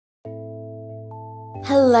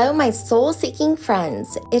Hello, my soul-seeking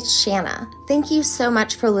friends. It's Shanna. Thank you so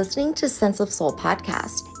much for listening to Sense of Soul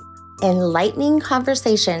podcast. Enlightening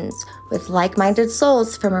conversations with like-minded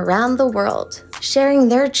souls from around the world, sharing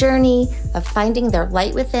their journey of finding their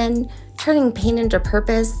light within, turning pain into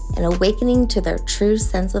purpose, and awakening to their true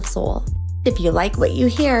sense of soul. If you like what you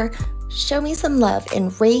hear, show me some love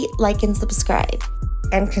and rate, like, and subscribe.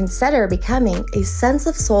 And consider becoming a Sense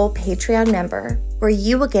of Soul Patreon member, where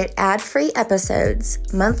you will get ad-free episodes,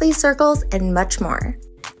 monthly circles, and much more.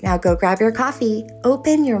 Now go grab your coffee,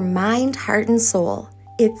 open your mind, heart, and soul.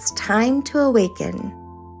 It's time to awaken.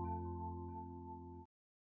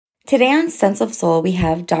 Today on Sense of Soul, we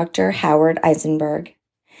have Dr. Howard Eisenberg.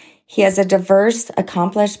 He has a diverse,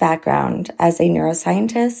 accomplished background as a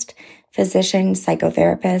neuroscientist, physician,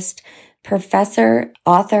 psychotherapist, professor,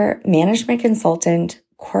 author, management consultant,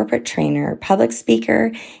 corporate trainer, public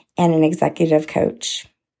speaker, and an executive coach.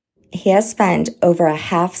 He has spent over a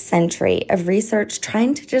half century of research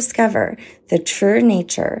trying to discover the true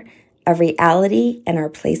nature of reality and our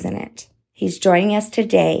place in it. He's joining us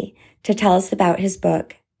today to tell us about his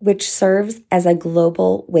book, which serves as a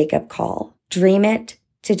global wake-up call. Dream it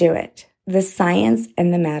to do it. The science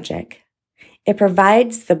and the magic. It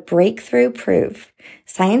provides the breakthrough proof,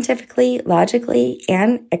 scientifically, logically,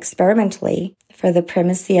 and experimentally, for the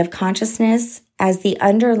primacy of consciousness as the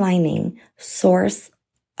underlying source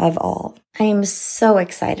of all. I am so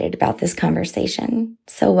excited about this conversation.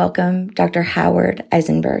 So welcome, Dr. Howard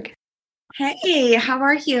Eisenberg. Hey, how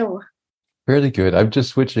are you? Fairly good. I'm just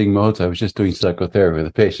switching modes. I was just doing psychotherapy with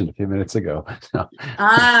a patient a few minutes ago.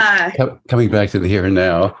 So, coming back to the here and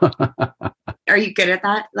now. Are you good at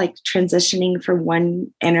that? Like transitioning from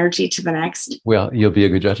one energy to the next? Well, you'll be a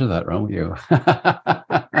good judge of that, won't you?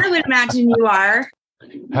 I would imagine you are.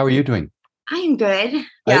 How are you doing? I am good.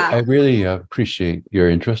 Yeah. I really appreciate your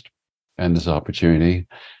interest and this opportunity.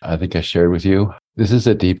 I think I shared with you. This is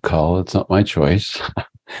a deep call. It's not my choice.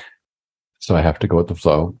 So I have to go with the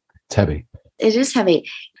flow. It's heavy. It is heavy.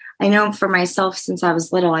 I know for myself, since I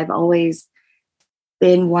was little, I've always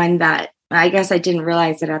been one that I guess I didn't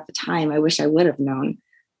realize it at the time. I wish I would have known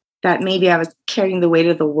that maybe I was carrying the weight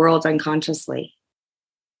of the world unconsciously.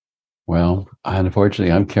 Well,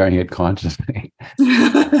 unfortunately, I'm carrying it consciously.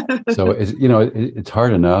 So it's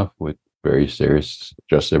hard enough with very serious,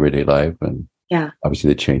 just everyday life, and obviously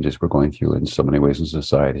the changes we're going through in so many ways in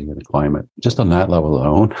society and the climate. Just on that level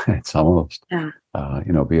alone, it's almost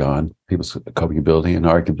beyond people's coping ability, and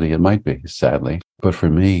arguably it might be, sadly. But for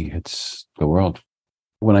me, it's the world.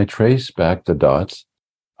 When I trace back the dots,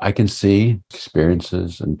 I can see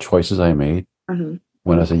experiences and choices I made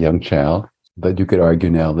when I was a young child that you could argue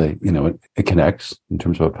now that, it connects in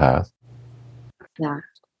terms of a path. Yeah.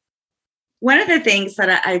 One of the things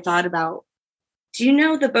that I thought about, do you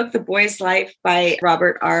know the book, The Boy's Life by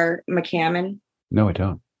Robert R. McCammon? No, I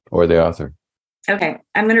don't. Or the author. Okay.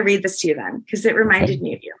 I'm going to read this to you then, because it reminded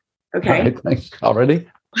me of you. Okay. All right, thanks. Already?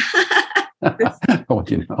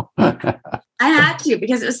 Well, I had to,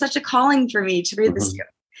 because it was such a calling for me to read this to you.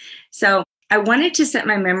 So I wanted to set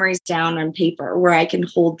my memories down on paper where I can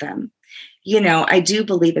hold them. I do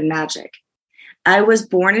believe in magic. I was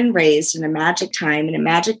born and raised in a magic time in a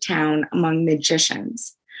magic town among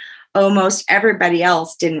magicians. Almost everybody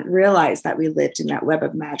else didn't realize that we lived in that web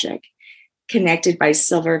of magic, connected by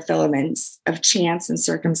silver filaments of chance and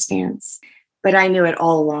circumstance. But I knew it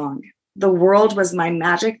all along. The world was my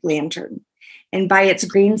magic lantern, and by its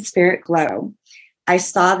green spirit glow, I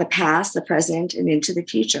saw the past, the present, and into the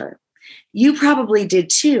future. You probably did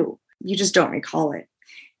too. You just don't recall it.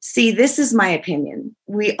 See, this is my opinion.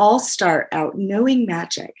 We all start out knowing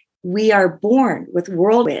magic. We are born with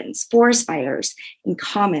whirlwinds, forest fires, and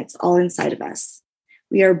comets all inside of us.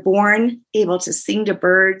 We are born able to sing to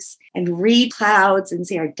birds and read clouds and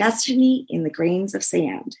see our destiny in the grains of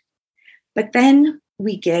sand. But then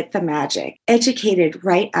we get the magic educated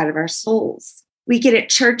right out of our souls. We get it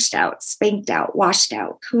churched out, spanked out, washed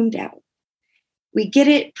out, combed out. We get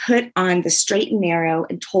it put on the straight and narrow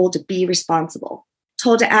and told to be responsible,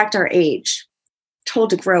 told to act our age, told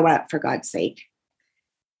to grow up, for God's sake.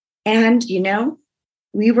 And,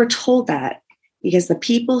 we were told that because the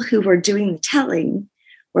people who were doing the telling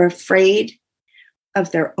were afraid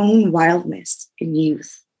of their own wildness in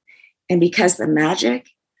youth. And because the magic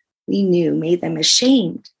we knew made them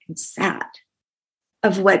ashamed and sad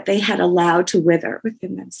of what they had allowed to wither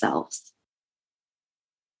within themselves.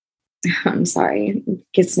 I'm sorry,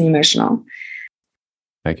 it gets me emotional.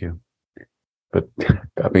 Thank you. But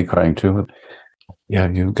got me crying too. Yeah,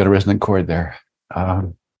 you've got a resonant chord there.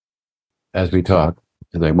 As we talk,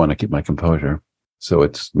 because I want to keep my composure so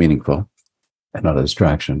it's meaningful and not a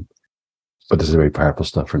distraction. But this is very powerful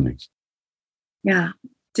stuff for me. Yeah.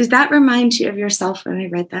 Did that remind you of yourself when I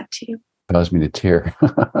read that to you? It caused me to tear.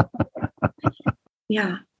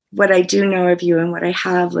 Yeah. What I do know of you and what I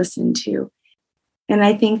have listened to. And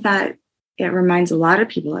I think that it reminds a lot of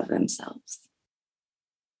people of themselves.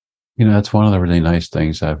 That's one of the really nice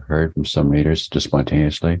things I've heard from some readers just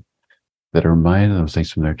spontaneously, that are reminded of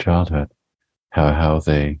things from their childhood, how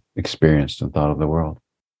they experienced and thought of the world.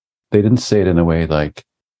 They didn't say it in a way like,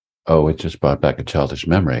 oh, it just brought back a childish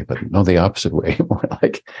memory, but no, the opposite way, more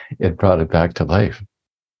like it brought it back to life,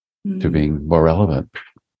 to being more relevant,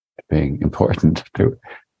 to being important, to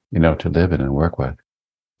live in and work with.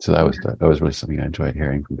 So that was really something I enjoyed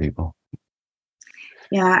hearing from people.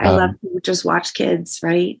 Yeah, I love to just watch kids,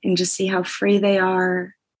 right? And just see how free they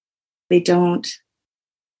are. They don't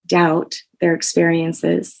doubt their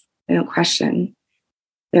experiences. They don't question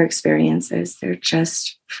their experiences. They're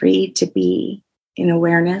just free to be in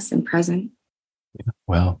awareness and present. Yeah.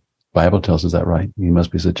 Well, Bible tells us that, right? You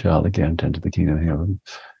must be as a child again, to enter the kingdom of heaven.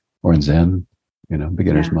 Or in Zen,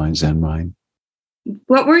 beginner's mind, Zen mind.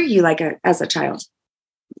 What were you like as a child?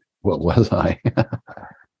 What was I?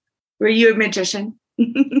 Were you a magician?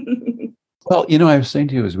 Well, I was saying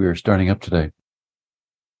to you as we were starting up today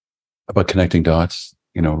about connecting dots,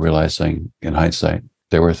 realizing in hindsight,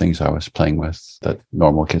 there were things I was playing with that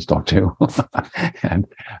normal kids don't do. And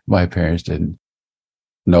my parents didn't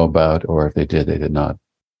know about, or if they did, they did not,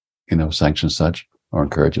 sanction such or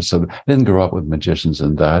encourage it. So I didn't grow up with magicians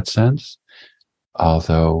in that sense.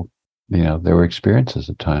 Although, there were experiences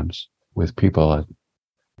at times with people that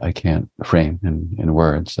I can't frame in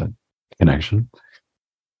words, that connection.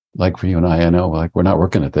 Like for you and I know, like, we're not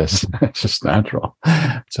working at this. It's just natural.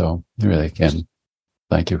 So really, again,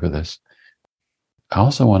 thank you for this. I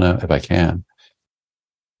also want to, if I can,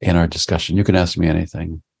 in our discussion, you can ask me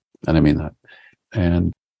anything, and I mean that.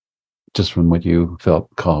 And just from what you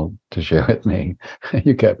felt called to share with me,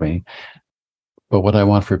 you get me. But what I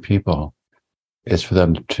want for people is for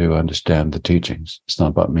them to understand the teachings. It's not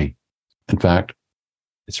about me. In fact,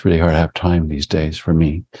 it's really hard to have time these days for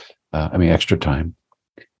me. Extra time.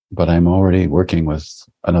 But I'm already working with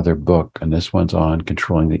another book, and this one's on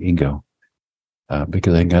controlling the ego,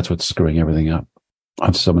 because I think that's what's screwing everything up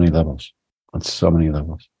on so many levels. So it's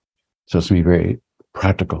going to be very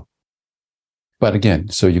practical. But again,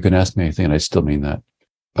 so you can ask me anything, and I still mean that.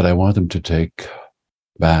 But I want them to take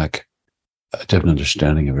back a different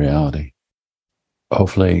understanding of reality.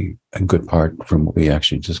 Hopefully, in good part from what we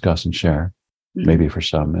actually discuss and share, maybe for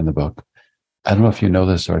some in the book. I don't know if you know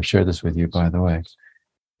this, or I shared this with you, by the way,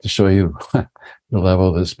 to show you the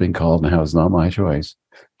level that's being called now is not my choice.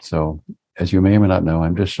 So, as you may or may not know,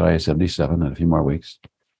 I'm just shy of 77 in a few more weeks.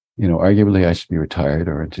 Arguably I should be retired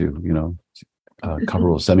or into,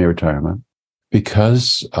 comfortable semi-retirement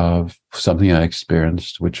because of something I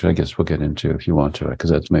experienced, which I guess we'll get into if you want to, because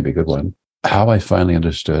that's maybe a good one. How I finally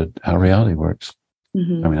understood how reality works.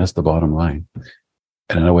 That's the bottom line.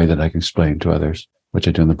 And in a way that I can explain to others, which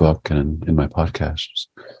I do in the book and in my podcasts,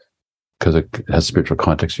 because it has spiritual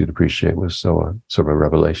context you'd appreciate, was sort of a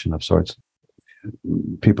revelation of sorts.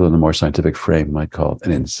 People in a more scientific frame might call it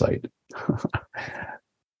an insight.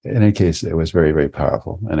 In any case, it was very, very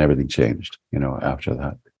powerful, and everything changed, after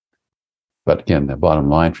that. But again, the bottom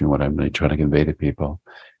line from what I'm really trying to convey to people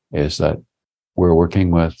is that we're working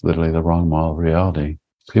with literally the wrong model of reality,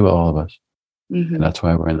 all of us. And that's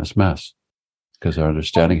why we're in this mess, because our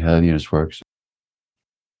understanding of how the universe works.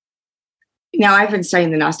 Now, I've been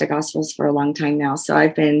studying the Gnostic Gospels for a long time now, so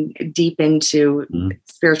I've been deep into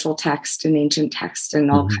spiritual text and ancient text and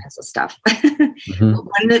all kinds of stuff.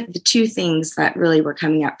 One of the two things that really were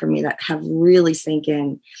coming up for me that have really sank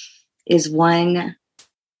in is one,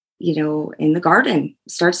 in the garden.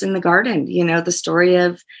 It starts in the garden, the story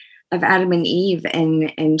of Adam and Eve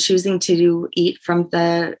and choosing to eat from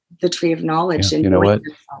the tree of knowledge. Yeah, and you know what?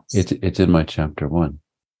 It's in my chapter 1.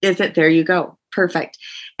 Is it? There you go. Perfect.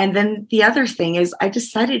 And then the other thing is I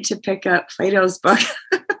decided to pick up Plato's book.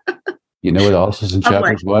 You know what else is in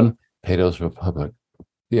chapters 1? Plato's Republic,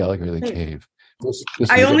 the Allegory of the Cave.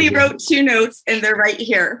 I only wrote 2 notes, and they're right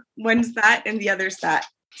here. One's that and the other's that.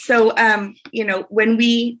 So, when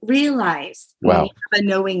we realize, when we have a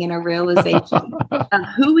knowing and a realization of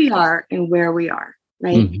who we are and where we are,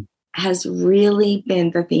 right, has really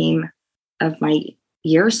been the theme of my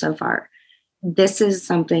year so far. This is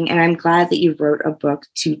something, and I'm glad that you wrote a book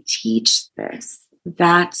to teach this.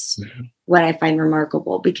 That's what I find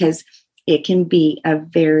remarkable, because it can be a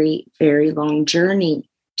very, very long journey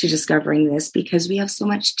to discovering this, because we have so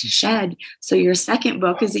much to shed. So your second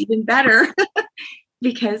book is even better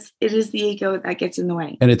because it is the ego that gets in the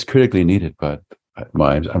way. And it's critically needed, but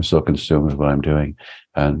I'm so consumed with what I'm doing.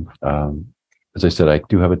 And as I said, I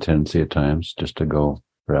do have a tendency at times just to go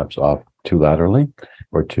perhaps off too laterally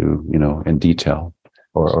or too, in detail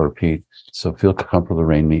or repeat. So feel comfortable to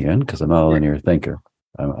rein me in because I'm not a linear thinker.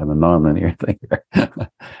 I'm a non-linear thinker.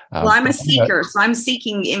 Well, I'm a seeker, so I'm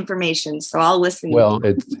seeking information. So I'll listen. Well,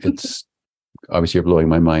 it's obviously you're blowing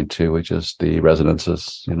my mind too, which is the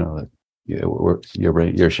resonances, that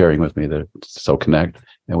you're sharing with me that so connect.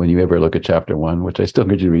 And when you ever look at chapter 1, which I still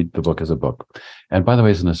encourage you to read the book as a book. And by the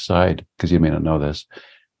way, as an aside, because you may not know this,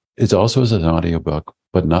 it's also as an audiobook,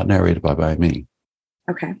 but not narrated by me.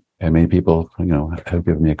 Okay. And many people, have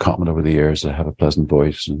given me a compliment over the years that I have a pleasant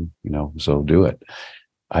voice and, so do it.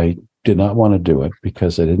 I did not want to do it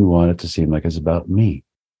because I didn't want it to seem like it's about me.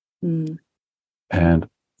 Mm. And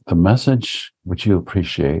the message, which you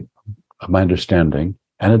appreciate, of my understanding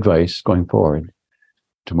and advice going forward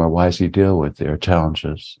to more wisely deal with their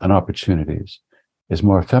challenges and opportunities, is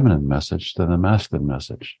more a feminine message than a masculine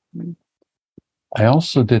message. Mm. I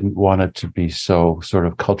also didn't want it to be so sort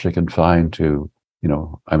of culturally confined to,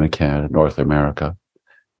 I'm in Canada, North America.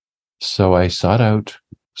 So I sought out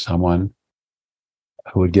someone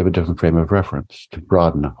who would give a different frame of reference to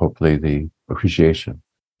broaden, hopefully, the appreciation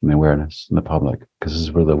and the awareness in the public, because this is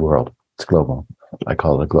for the world. It's global. I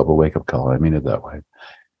call it a global wake-up call. I mean it that way.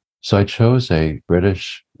 So I chose a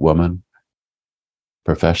British woman,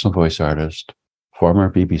 professional voice artist,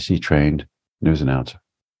 former BBC-trained news announcer.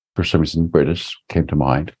 For some reason, British came to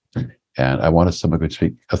mind. And I wanted someone who could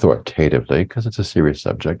speak authoritatively, because it's a serious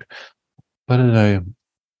subject, but in a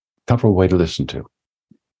comfortable way to listen to.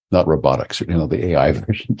 Not robotics, the AI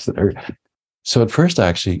versions that are. So at first,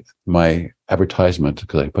 actually, my advertisement,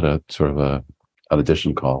 because I put a sort of an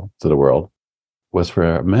audition call to the world, was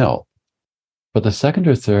for a male. But the second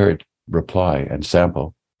or third reply and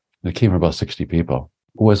sample, it came from about 60 people,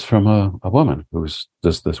 was from a woman who was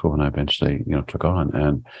this woman I eventually, took on.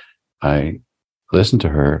 And I listened to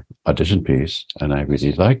her audition piece and I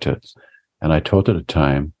really liked it. And I told her at the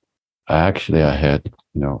time, I had,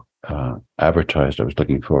 advertised I was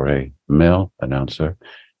looking for a male announcer.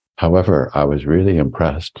 However, I was really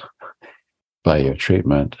impressed by your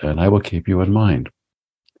treatment and I will keep you in mind.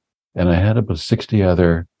 And I had about 60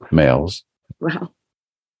 other males. Wow.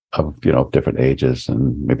 Of, different ages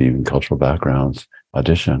and maybe even cultural backgrounds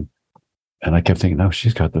audition. And I kept thinking, no,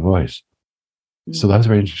 she's got the voice. Mm-hmm. So that was a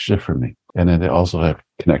very interesting shift for me. And then they also have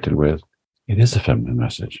connected with, it is a feminine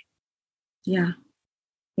message. Yeah,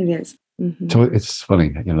 it is. Mm-hmm. So it's funny,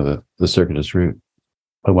 the circuit is root.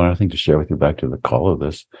 But one other thing to share with you back to the call of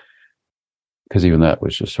this, because even that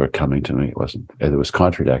was just sort of coming to me. It was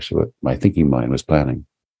contrary to actually what my thinking mind was planning.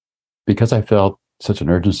 Because I felt such an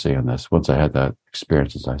urgency in this, once I had that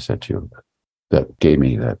experience, as I said to you, that gave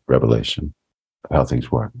me that revelation of how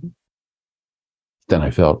things work. Then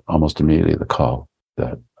I felt almost immediately the call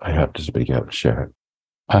that I have to speak out and share it.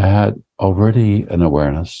 I had already an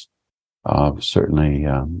awareness of certainly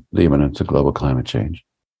the imminence of global climate change.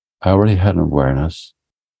 I already had an awareness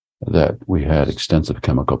that we had extensive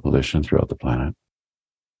chemical pollution throughout the planet.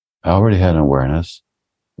 I already had an awareness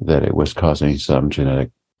that it was causing some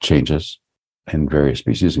genetic changes in various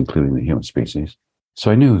species, including the human species.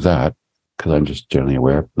 So I knew that because I'm just generally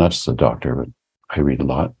aware, not just a doctor, but I read a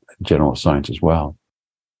lot, general science as well.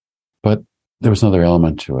 But there was another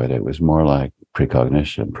element to it. It was more like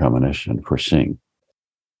precognition, premonition, foreseeing.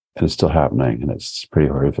 And it's still happening, and it's pretty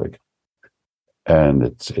horrific. And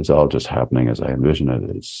it's all just happening as I envision it.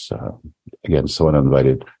 It's, again, so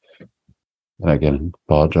uninvited. And again,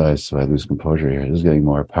 apologize if I lose composure here. This is getting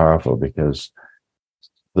more powerful because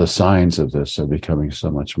the signs of this are becoming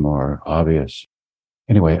so much more obvious.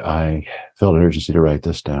 Anyway, I felt an urgency to write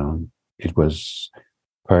this down. It was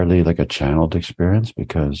partly like a channeled experience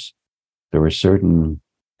because there were certain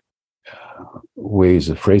ways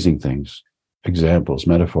of phrasing things, examples,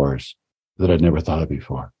 metaphors that I'd never thought of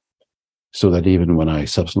before. So that even when I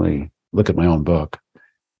subsequently look at my own book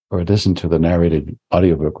or listen to the narrated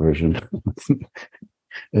audiobook version,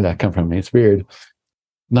 that come from me, it's weird.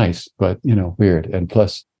 Nice, but weird. And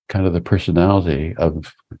plus kind of the personality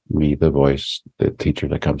of me, the voice, the teacher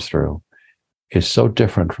that comes through is so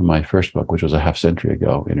different from my first book, which was a half century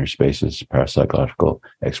ago, Inner Spaces, Parapsychological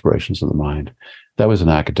Explorations of the Mind. That was an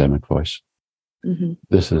academic voice. Mm-hmm.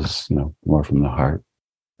 This is, more from the heart.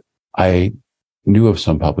 I knew of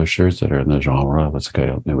some publishers that are in the genre, let's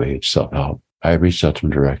go New Age, self-help. I reached out to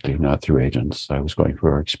them directly, not through agents. I was going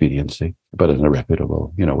for expediency, but in a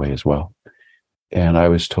reputable, way as well. And I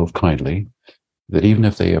was told kindly that even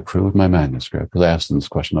if they approved my manuscript, because I asked them this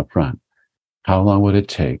question up front, how long would it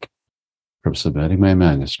take from submitting my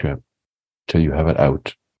manuscript till you have it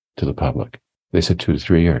out to the public? They said 2 to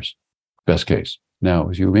 3 years, best case. Now,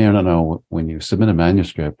 as you may or not know, when you submit a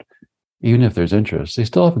manuscript, even if there's interest, they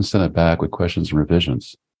still often send it back with questions and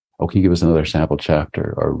revisions. Oh, can you give us another sample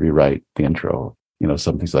chapter or rewrite the intro?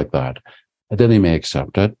 Some things like that. And then they may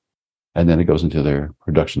accept it, and then it goes into their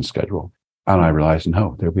production schedule. And I realized,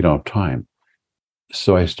 no, we don't have time.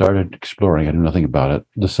 So I started exploring, I knew nothing about it,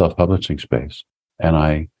 the self-publishing space. And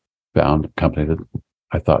I found a company that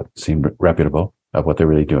I thought seemed reputable of what they're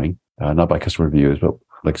really doing, not by customer reviews, but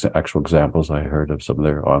like actual examples I heard of some of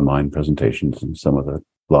their online presentations and some of the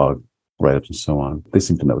blog write-ups and so on. They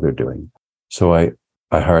seem to know what they're doing. So I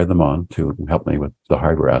hired them on to help me with the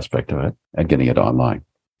hardware aspect of it and getting it online.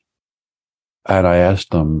 And I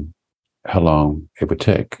asked them how long it would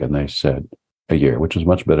take. And they said a year, which was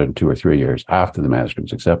much better than 2 or 3 years after the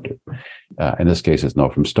manuscript's accepted. In this case, it's no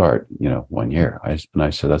from start, 1 year. And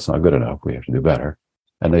I said, that's not good enough. We have to do better.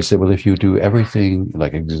 And they said, well, if you do everything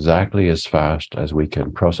like exactly as fast as we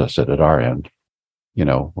can process it at our end,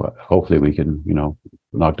 hopefully we can,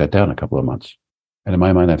 knock that down a couple of months. And in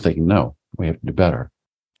my mind, I'm thinking, no, we have to do better.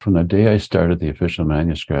 From the day I started the official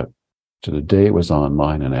manuscript to the day it was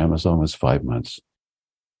online on Amazon was 5 months.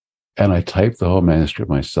 And I typed the whole manuscript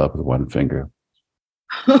myself with one finger.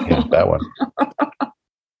 Yeah, that one.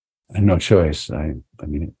 And no choice. I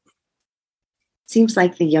mean, it seems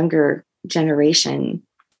like the younger generation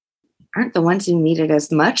aren't the ones who need it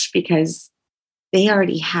as much because they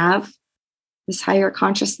already have this higher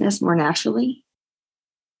consciousness more naturally.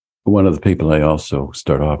 One of the people I also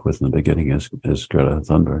start off with in the beginning is Greta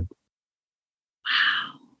Thunberg.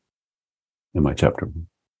 Wow. In my chapter.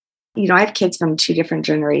 I have kids from 2 different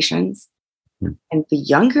generations. And the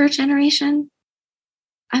younger generation,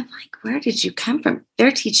 I'm like, where did you come from?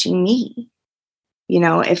 They're teaching me.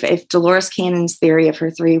 If Dolores Cannon's theory of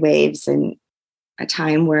her 3 waves and a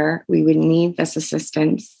time where we would need this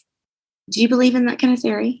assistance, do you believe in that kind of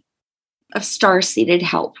theory? Of star-seeded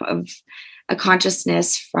help, of a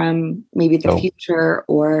consciousness from maybe the future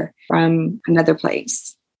or from another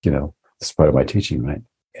place? It's part of my teaching, right?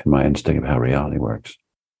 And my instinct of how reality works.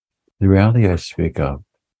 The reality I speak of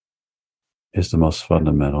is the most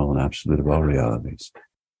fundamental and absolute of all realities.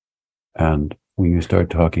 And when you start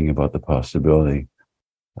talking about the possibility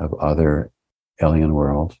of other alien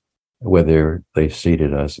worlds, whether they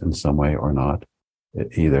seeded us in some way or not,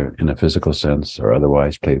 either in a physical sense or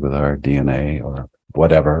otherwise played with our DNA or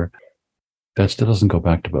whatever, that still doesn't go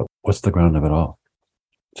back to about what's the ground of it all.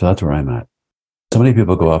 So that's where I'm at. So many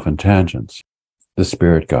people go off on tangents. The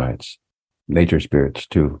spirit guides, nature spirits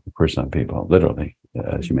too, for some people, literally,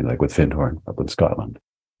 as you mean, like with Findhorn up in Scotland.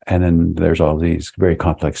 And then there's all these very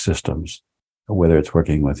complex systems, whether it's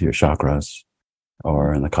working with your chakras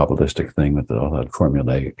or in the Kabbalistic thing with all that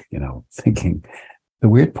formulaic, thinking. The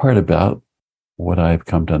weird part about what I've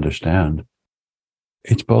come to understand,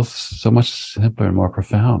 it's both so much simpler and more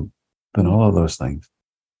profound than all of those things.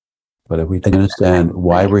 But if we understand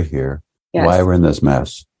why we're here, why we're in this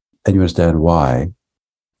mess, and you understand why,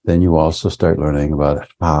 then you also start learning about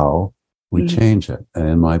how we change it. And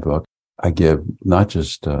in my book, I give not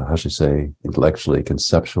just, intellectually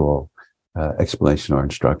conceptual explanation or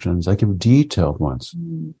instructions. I give detailed ones.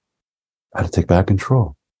 How to take back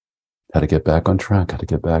control, how to get back on track, how to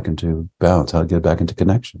get back into balance, how to get back into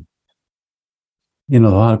connection. A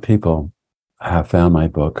lot of people have found my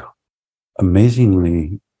book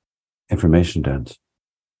amazingly information dense,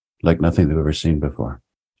 like nothing they've ever seen before.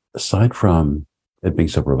 Aside from it being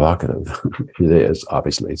so provocative, it is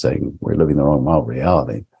obviously saying we're living the wrong model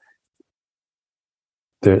reality.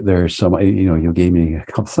 There's some, you gave me a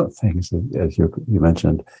couple of things, as you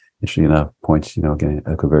mentioned, interesting enough, points, again,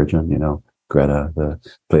 a conversion, Greta, the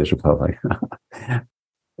Players Republic.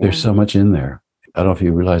 There's so much in there. I don't know if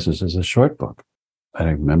you realize this is a short book. I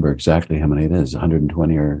don't remember exactly how many it is,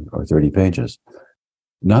 120 or 30 pages.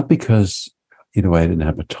 Not because, I didn't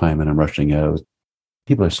have the time and I'm rushing out.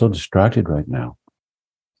 People are so distracted right now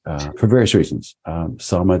for various reasons.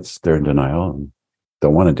 Some they're in denial and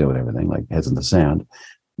don't want to deal with everything, like heads in the sand.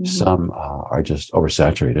 Mm-hmm. Some are just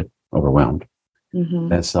oversaturated, overwhelmed.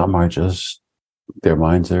 Mm-hmm. And some are just, their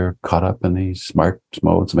minds are caught up in these smart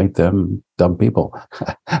modes, make them dumb people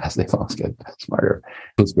as they all get smarter.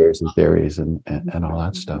 Conspiracy theories and all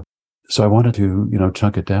that stuff. So I wanted to,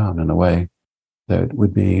 chunk it down in a way that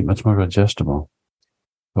would be much more digestible.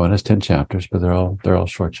 Well, it has 10 chapters, but they're all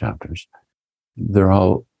short chapters. They're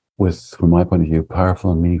all with, from my point of view,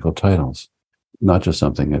 powerful and meaningful titles, not just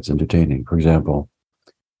something that's entertaining. For example,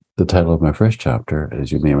 the title of my first chapter,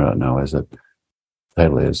 as you may or not know, is that the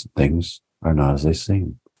title is Things Are Not As They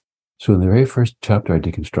Seem. So in the very first chapter, I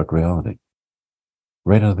deconstruct reality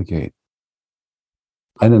right out of the gate.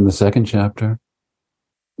 And in the second chapter,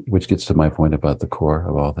 which gets to my point about the core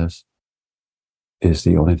of all this, is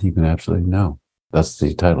the only thing you can absolutely know. That's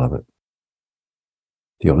the title of it.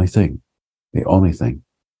 The only thing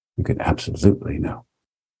you can absolutely know.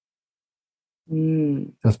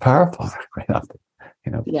 That's powerful, right?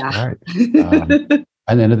 Yeah. Hard.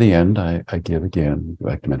 And then at the end, I give again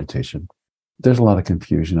back to meditation. There's a lot of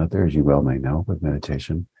confusion out there, as you well may know, with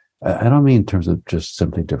meditation. I don't mean in terms of just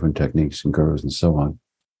simply different techniques and gurus and so on.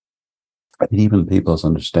 I mean, even people's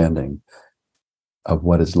understanding of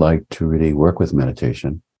what it's like to really work with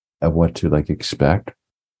meditation, of what to expect.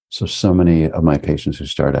 So many of my patients who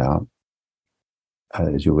start out,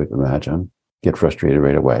 as you would imagine, get frustrated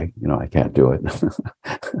right away. I can't do it.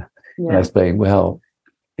 And I say, well,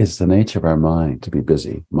 it's the nature of our mind to be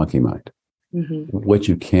busy, monkey mind. Mm-hmm. What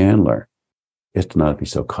you can learn is to not be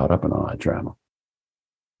so caught up in all that drama.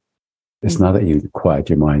 It's not that you quiet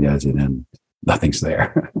your mind as in nothing's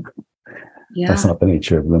there. That's not the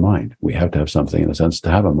nature of the mind. We have to have something, in a sense,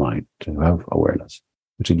 to have a mind, to have awareness,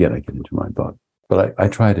 which again, I get into my book. But I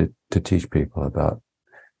try to teach people about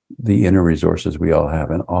the inner resources we all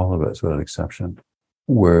have, and all of us, without exception,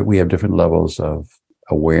 where we have different levels of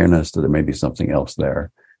awareness that there may be something else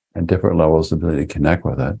there, and different levels of ability to connect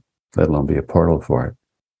with it, let alone be a portal for it.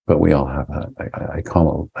 But we all have that. I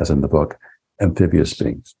call them, as in the book, amphibious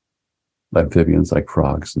beings. Amphibians, like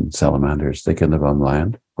frogs and salamanders, they can live on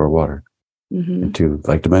land or water in two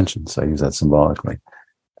dimensions. I use that symbolically.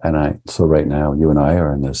 So right now, you and I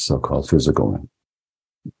are in this so-called physical,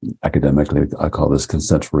 academically, I call this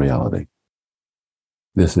consensual reality.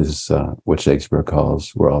 This is what Shakespeare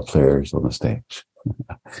calls, we're all players on the stage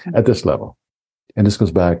at this level. And this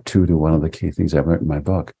goes back to one of the key things I've written in my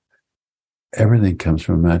book. Everything comes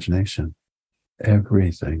from imagination.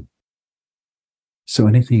 Everything. So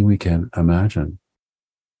anything we can imagine,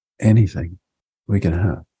 anything we can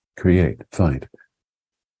have, create, find.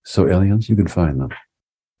 So aliens, you can find them.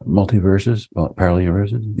 Multiverses, parallel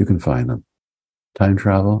universes, you can find them. Time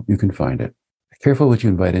travel, you can find it. Careful what you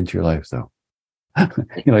invite into your life, though.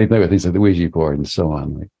 You know things like the Ouija board and so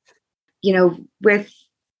on. With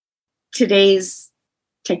today's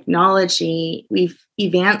technology, we've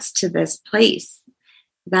advanced to this place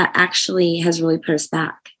that actually has really put us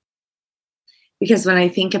back. Because when I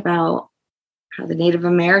think about how the Native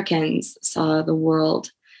Americans saw the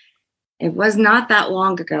world, it was not that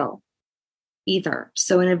long ago either.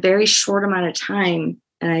 So in a very short amount of time,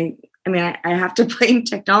 and I have to blame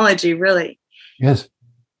technology, really. Yes.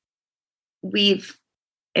 We've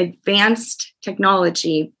advanced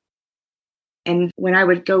technology. And when I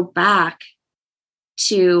would go back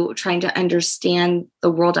to trying to understand the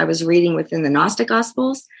world I was reading within the Gnostic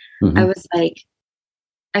Gospels,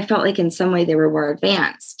 I felt like in some way they were more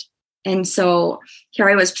advanced. And so here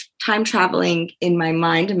I was time traveling in my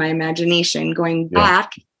mind and my imagination, going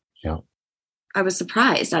back. Yeah. I was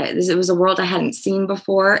surprised. It was a world I hadn't seen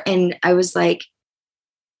before. And I was like,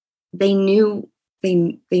 they knew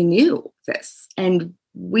this, and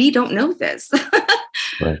we don't know this.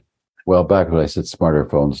 Right. Well, back when I said smarter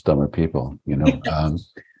phones, dumber people,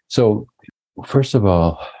 So first of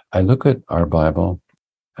all, I look at our Bible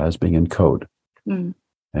as being in code. Mm.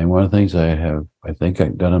 And one of the things I think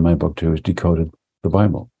I've done in my book too, is decoded the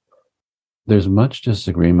Bible. There's much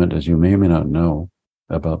disagreement, as you may or may not know,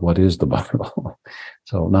 about what is the Bible.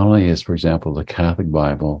 So not only is, for example, the Catholic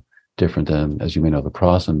Bible different than, as you may know, the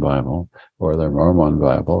Protestant Bible or the Mormon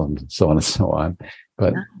Bible and so on and so on.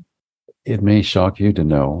 But it may shock you to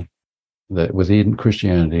know that within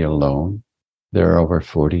Christianity alone, there are over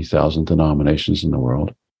 40,000 denominations in the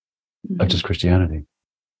world of just Christianity,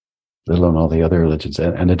 let alone all the other religions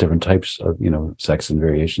and the different types of, sects and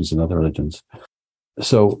variations in other religions.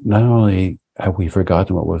 So not only have we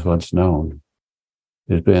forgotten what was once known,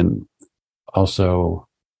 there's been also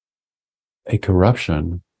a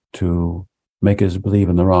corruption to make us believe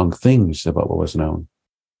in the wrong things about what was known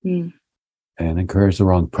and encourage the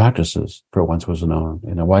wrong practices for what once was known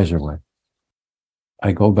in a wiser way.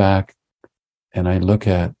 I go back and I look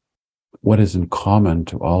at what is in common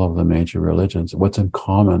to all of the major religions, what's in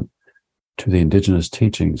common to the indigenous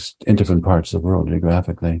teachings in different parts of the world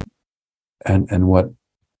geographically, and what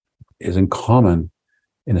is in common,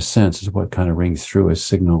 in a sense, is what kind of rings through as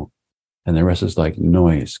signal, and the rest is like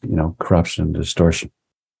noise, corruption, distortion.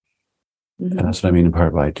 And that's what I mean in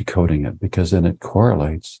part by decoding it, because then it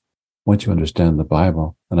correlates once you understand the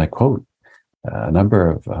Bible. And I quote a number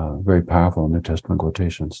of very powerful New Testament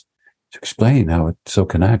quotations to explain how it so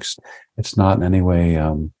connects. It's not in any way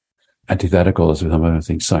antithetical, as some other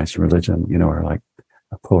things, science and religion, are like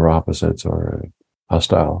polar opposites or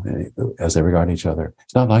hostile as they regard each other.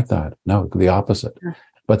 It's not like that. No, the opposite.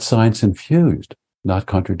 But science infused not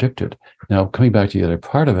contradicted. Now, coming back to the other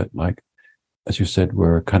part of it, like, as you said,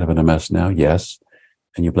 we're kind of in a mess now. Yes.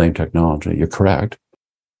 And you blame technology. You're correct.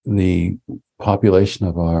 The population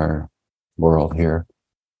of our world here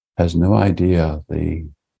has no idea the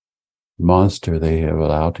monster they have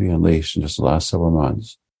allowed to be unleashed in just the last several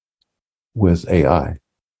months with AI,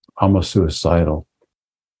 almost suicidal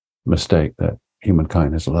mistake that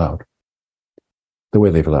humankind has allowed, the way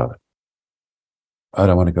they've allowed it. I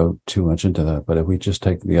don't want to go too much into that, but if we just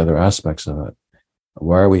take the other aspects of it,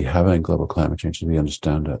 why are we having global climate change as we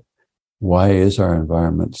understand it? Why is our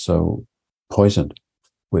environment so poisoned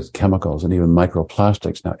with chemicals and even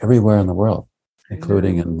microplastics now everywhere in the world,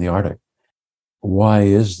 including in the Arctic? Why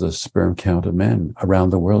is the sperm count of men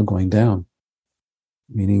around the world going down?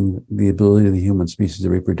 Meaning the ability of the human species to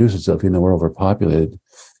reproduce itself, even though we're overpopulated,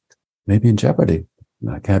 may be in jeopardy.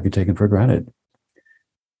 That can't be taken for granted.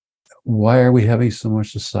 Why are we having so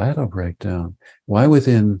much societal breakdown? Why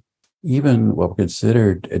within even what were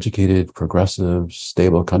considered educated, progressive,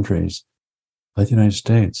 stable countries like the United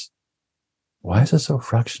States, why is it so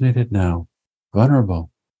fractionated now, vulnerable?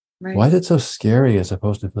 Right. Why is it so scary as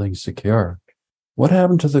opposed to feeling secure? What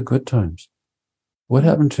happened to the good times? What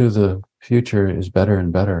happened to the future is better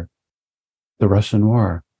and better? The Russian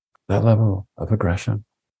war, that level of aggression.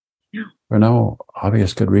 Yeah. For no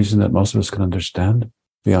obvious good reason that most of us can understand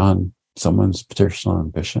beyond someone's personal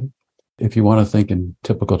ambition. If you want to think in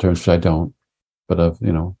typical terms, which I don't, but of,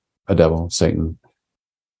 a devil, Satan,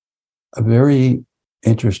 a very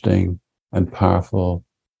interesting and powerful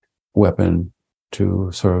weapon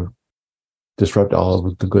to sort of disrupt all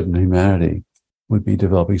of the good in humanity would be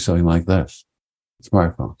developing something like this,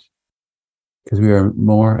 smartphones. Because we are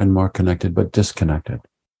more and more connected, but disconnected.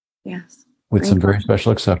 Yes. With some very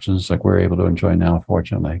special exceptions, like we're able to enjoy now,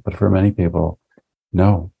 fortunately. But for many people,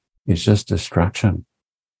 no, it's just distraction.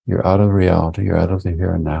 You're out of reality. You're out of the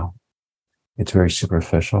here and now. It's very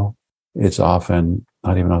superficial. It's often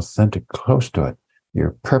not even authentic, close to it.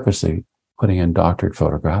 You're purposely putting in doctored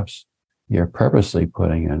photographs. You're purposely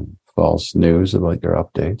putting in false news about your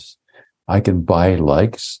updates. I can buy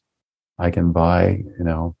likes. I can buy,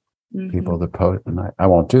 people that post, and I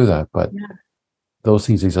won't do that, but those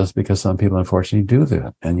things exist because some people unfortunately do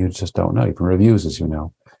that, and you just don't know. Even reviews, as you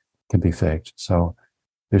know, can be faked. So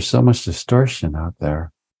there's so much distortion out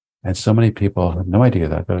there, and so many people have no idea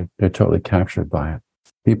that they're totally captured by it.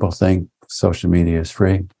 People think social media is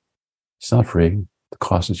free. It's not free. The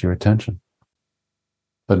cost is your attention.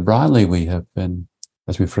 But broadly, we have been,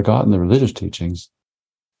 as we've forgotten the religious teachings,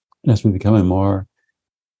 and as we're becoming more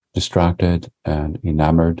distracted and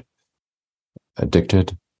enamored,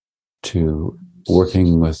 addicted to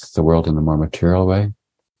working with the world in a more material way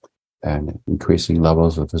and increasing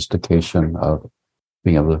levels of sophistication of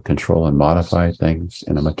being able to control and modify things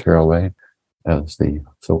in a material way, as the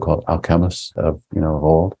so-called alchemists of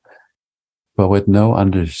old, but with no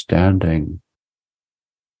understanding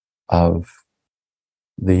of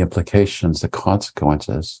the implications, the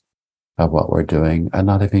consequences of what we're doing, and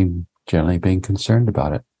not even generally being concerned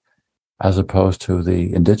about it, as opposed to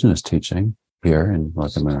the indigenous teaching here in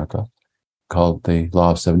North America called the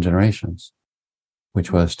Law of Seven Generations,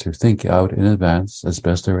 which was to think out in advance as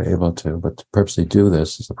best they were able to, but to purposely do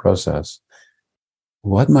this as a process.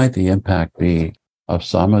 What might the impact be of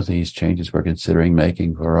some of these changes we're considering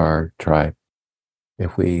making for our tribe?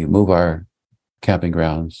 If we move our camping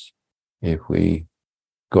grounds, if we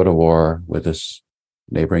go to war with this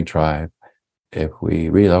neighboring tribe, if we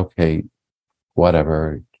relocate,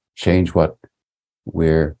 whatever, change what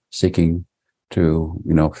we're seeking to,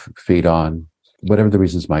 feed on, whatever the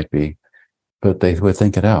reasons might be, but they would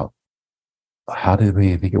think it out. How do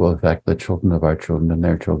we think it will affect the children of our children and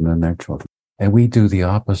their children and their children? And we do the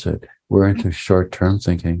opposite. We're into short-term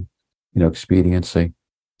thinking, expediency.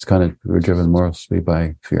 We're driven mostly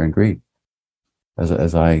by fear and greed,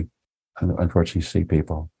 as I unfortunately see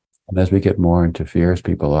people. And as we get more into fear, as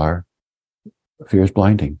people are, fear is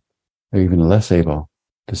blinding. They're even less able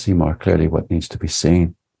to see more clearly what needs to be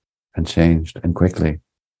seen and changed and quickly.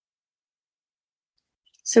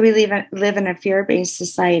 So we live in a fear-based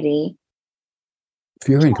society.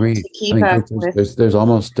 Fear and greed. There's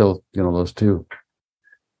almost still, those two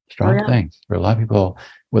strong things. For a lot of people,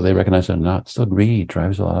 whether they recognize it or not, still greed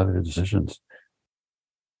drives a lot of their decisions.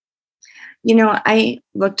 I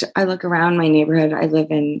look around my neighborhood. I live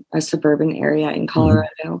in a suburban area in Colorado.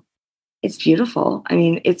 Mm-hmm. It's beautiful. I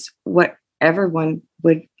mean, it's what everyone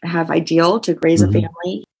would have ideal to raise a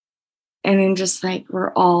family. And then just like,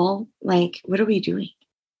 we're all like, what are we doing?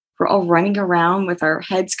 We're all running around with our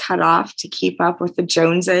heads cut off to keep up with the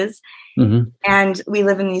Joneses. Mm-hmm. And we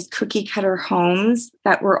live in these cookie cutter homes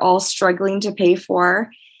that we're all struggling to pay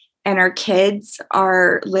for. And our kids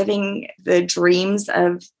are living the dreams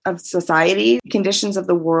of society, conditions of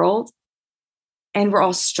the world. And we're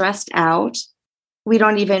all stressed out. We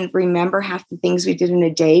don't even remember half the things we did in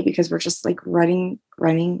a day because we're just like running.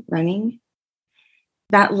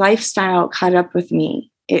 That lifestyle caught up with me.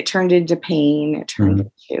 It turned into pain. It turned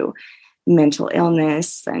into mental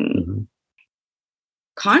illness and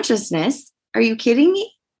consciousness. Are you kidding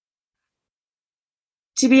me?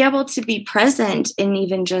 To be able to be present and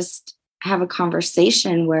even just have a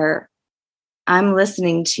conversation where I'm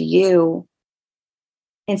listening to you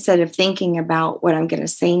instead of thinking about what I'm going to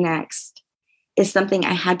say next is something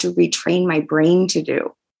I had to retrain my brain to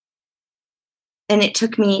do. And it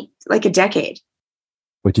took me like a decade.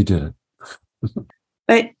 But you did it.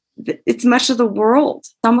 But it's much of the world.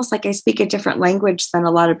 It's almost like I speak a different language than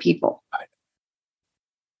a lot of people.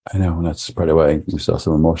 I know. And that's part of why you saw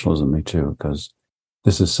some emotionalism in me too, because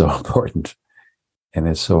this is so important. And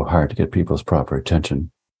it's so hard to get people's proper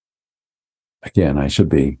attention. Again, I should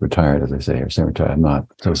be retired, as I say, or semi-retired. I'm not.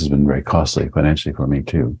 So this has been very costly financially for me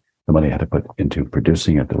too. The money I had to put into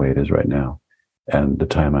producing it the way it is right now, and the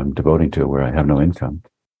time I'm devoting to it where I have no income.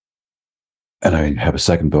 And I have a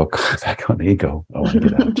second book back on the ego. I want to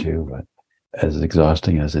get out too, but as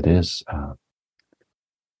exhausting as it is,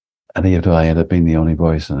 I think if I end up being the only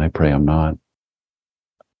voice, and I pray I'm not,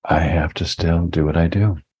 I have to still do what I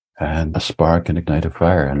do. And a spark can ignite a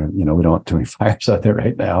fire. And, we don't want too many fires out there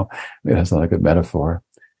right now. Maybe that's not a good metaphor.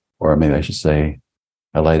 Or maybe I should say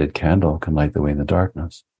a lighted candle can light the way in the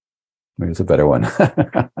darkness. Maybe it's a better one.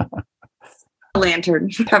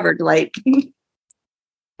 Lantern covered light.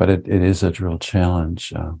 But it is a real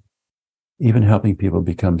challenge. Even helping people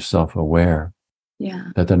become self-aware. Yeah.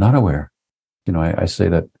 That they're not aware. I say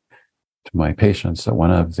that to my patients, that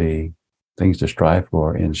one of the things to strive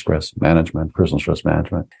for in stress management, personal stress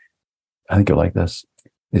management, I think you'll like this,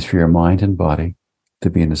 is for your mind and body to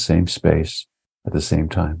be in the same space at the same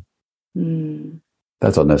time.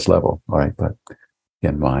 That's on this level, all right? But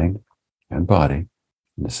again, mind and body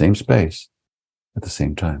in the same space at the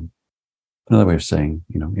same time. Another way of saying,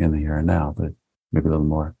 in the here and now, but maybe a little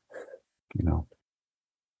more,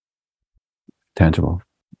 tangible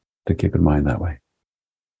to keep in mind that way.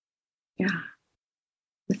 Yeah.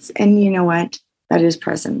 And you know what? That is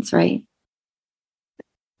presence, right?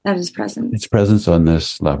 That is presence. It's presence on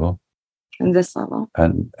this level. On this level.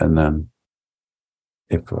 And then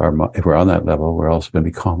if we're on that level, we're also going to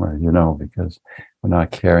be calmer, because we're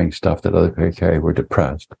not carrying stuff that other people carry. We're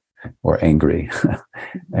depressed or angry,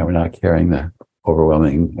 and we're not carrying the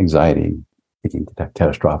overwhelming anxiety, thinking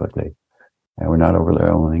catastrophically, and we're not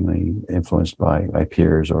overwhelmingly influenced by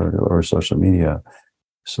peers or social media.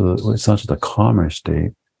 So it's not just a calmer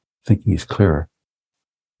state. Thinking is clearer,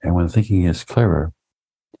 and when thinking is clearer,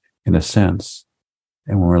 in a sense,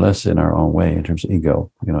 and when we're less in our own way in terms of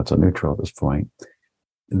ego, it's a neutral at this point,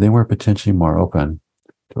 then we're potentially more open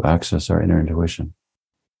to access our inner intuition.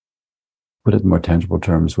 Put it in more tangible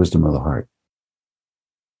terms, wisdom of the heart.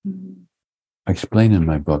 I explain in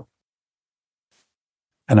my book,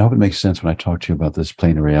 and I hope it makes sense when I talk to you about this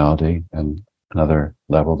plane of reality and another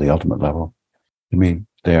level, the ultimate level. To me,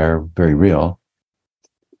 they are very real.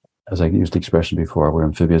 As I used the expression before, we're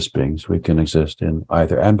amphibious beings. We can exist in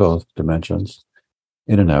either and both dimensions,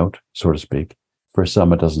 in and out, so to speak. For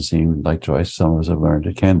some, it doesn't seem like choice. Some of us have learned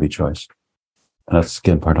it can be choice. And that's,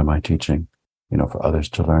 again, part of my teaching, for others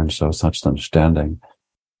to learn. So it's not just understanding.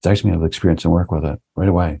 It's actually able to experience and work with it right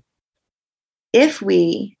away. If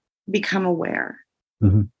we become aware,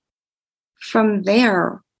 from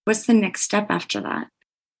there, what's the next step after that?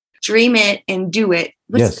 Dream it and do it.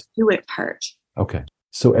 What's the do it part? Okay.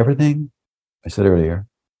 So everything I said earlier,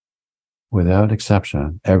 without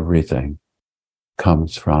exception, everything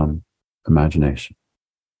comes from imagination.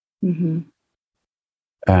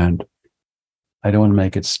 And I don't want to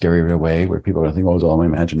make it scary right away where people are going to think, oh, it's all my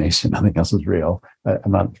imagination. Nothing else is real.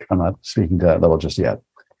 I'm not speaking to that level just yet.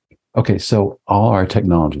 Okay. So all our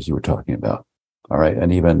technologies you were talking about, all right.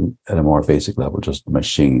 And even at a more basic level, just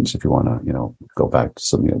machines, if you want to, go back to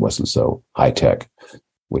something that wasn't so high tech,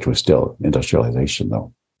 which was still industrialization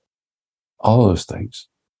though. All those things,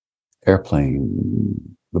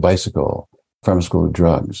 airplane, the bicycle, pharmaceutical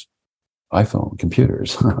drugs, iPhone,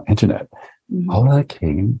 computers, internet, all of that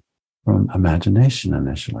came from imagination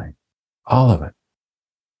initially, all of it.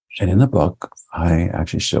 And in the book, I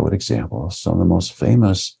actually show with examples some of the most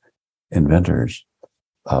famous inventors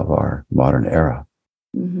of our modern era,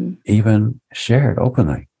 even shared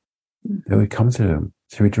openly. They would come to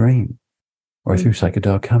through dream or through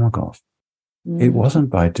psychedelic chemicals. It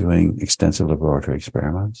wasn't by doing extensive laboratory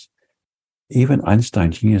experiments. Even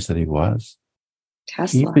Einstein, genius that he was,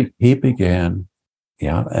 Tesla. He began,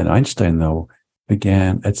 and Einstein, though,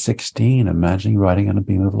 began at 16, imagining riding on a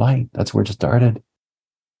beam of light. That's where it started.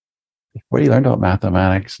 Where he learned about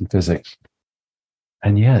mathematics and physics.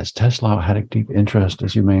 And yes, Tesla had a deep interest,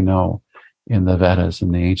 as you may know, in the Vedas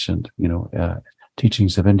and the ancient,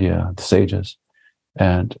 teachings of India, the sages.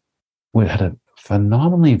 And we had a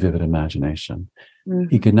phenomenally vivid imagination.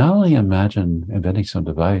 He could not only imagine inventing some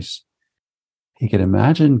device, he could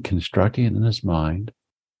imagine constructing it in his mind,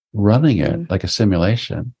 running it like a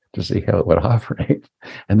simulation to see how it would operate,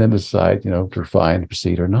 and then decide, to refine,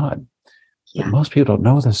 proceed or not. But most people don't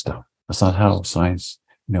know this stuff. That's not how science,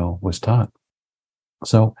 was taught.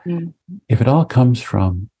 So if it all comes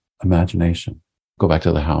from imagination, go back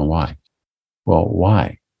to the how and why. Well,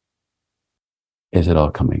 why is it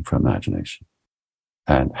all coming from imagination?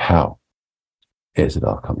 And how is it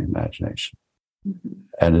all coming from imagination?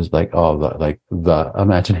 And it's like, the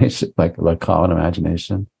imagination, like the common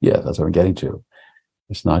imagination. Yeah, that's what we're getting to.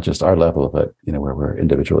 It's not just our level of it, where we're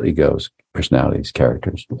individual egos, personalities,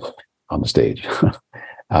 characters on the stage.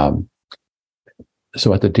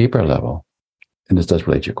 So at the deeper level, and this does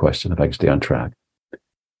relate to your question, if I can stay on track,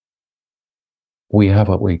 we have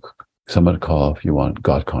what some would call, if you want,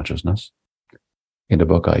 God consciousness. In the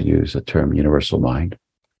book, I use the term universal mind.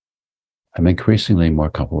 I'm increasingly more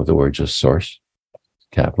comfortable with the word just source,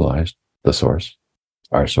 capitalized, the source,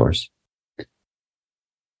 our source.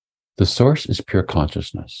 The source is pure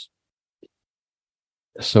consciousness.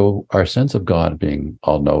 So our sense of God being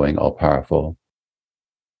all-knowing, all-powerful,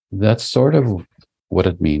 that's sort of what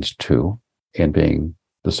it means too, in being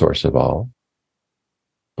the source of all.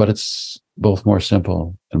 But it's both more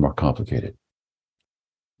simple and more complicated.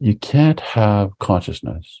 You can't have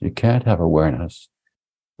consciousness, you can't have awareness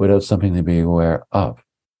without something to be aware of.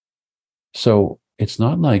 So it's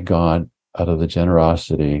not like God, out of the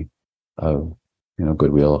generosity of,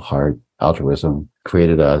 goodwill, heart, altruism,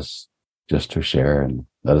 created us just to share and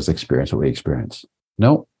let us experience what we experience.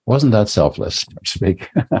 No, wasn't that selfless, so to speak.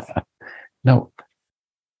 No.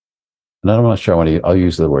 And I'm not sure I'll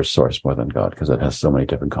use the word source more than God, because it has so many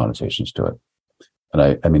different connotations to it.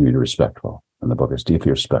 And I mean to be respectful. And the book is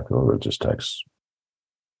deeply respectful of religious texts.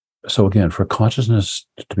 So again, for consciousness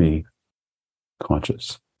to be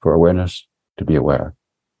conscious, for awareness to be aware,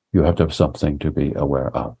 you have to have something to be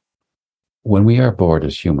aware of. When we are bored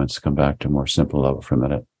as humans, come back to a more simple level for a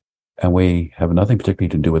minute, and we have nothing particularly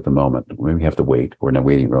to do at the moment. We have to wait. We're in a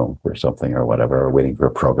waiting room for something or whatever, or waiting for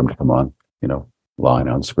a program to come on, line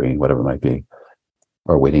on screen, whatever it might be,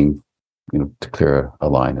 or waiting, to clear a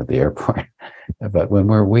line at the airport. But when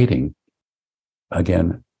we're waiting,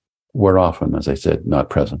 again, we're often, as I said, not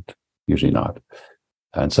present, usually not.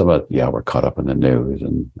 And some of it, we're caught up in the news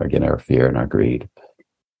and again, our fear and our greed.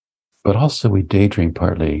 But also we daydream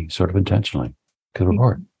partly sort of intentionally because we're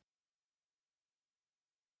bored.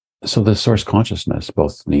 So the source consciousness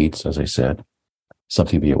both needs, as I said,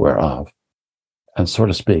 something to be aware of. And so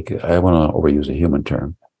to speak, I want to overuse a human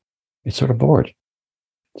term. It's sort of bored.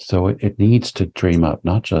 So it needs to dream up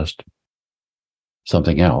not just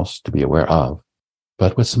something else to be aware of,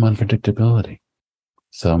 but with some unpredictability,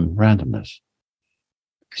 some randomness.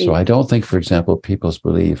 So I don't think, for example, people's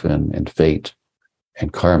belief in fate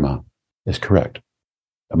and karma is correct.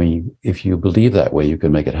 I mean, if you believe that way, you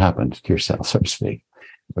can make it happen to yourself, so to speak,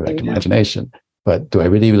 back to imagination. But do I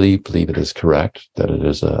really believe it is correct, that it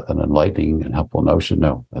is an enlightening and helpful notion?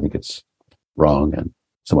 No, I think it's wrong and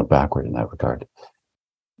somewhat backward in that regard.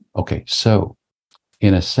 Okay, so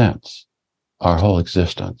in a sense, our whole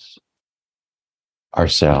existence,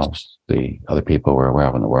 ourselves, the other people we're aware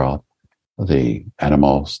of in the world, the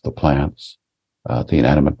animals, the plants, the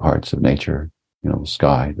inanimate parts of nature, the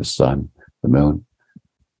sky, the sun, the moon,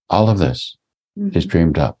 all of this is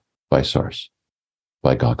dreamed up by source,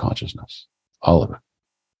 by God consciousness, all of it.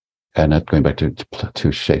 And that, going back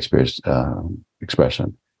to Shakespeare's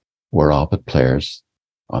expression, we're all but players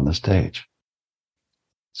on the stage.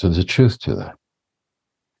 So there's a truth to that.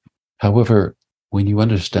 However, when you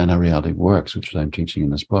understand how reality works, which I'm teaching in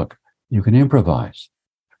this book, you can improvise.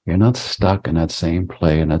 You're not stuck in that same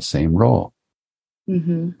play and that same role.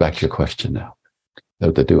 Back to your question now,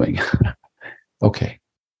 what they're doing. Okay.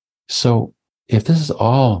 So if this is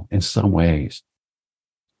all in some ways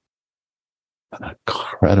an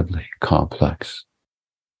incredibly complex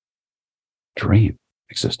dream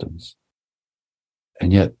existence,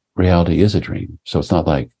 and yet reality is a dream. So it's not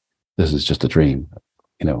like this is just a dream,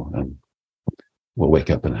 and we'll wake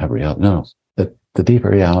up and have reality. No, the deeper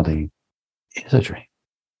reality is a dream.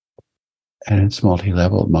 And it's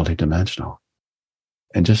multi-level, multi-dimensional.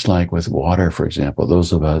 And just like with water, for example,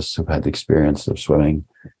 those of us who've had the experience of swimming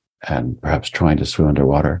and perhaps trying to swim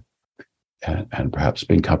underwater and perhaps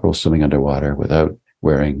being comfortable swimming underwater without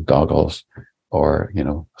wearing goggles or,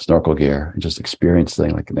 snorkel gear and just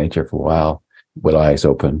experiencing like nature for a while with eyes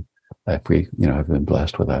open, if we, have been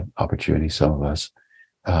blessed with that opportunity, some of us,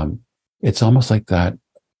 it's almost like that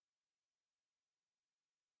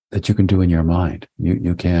you can do in your mind.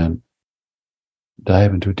 You can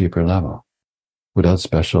dive into a deeper level without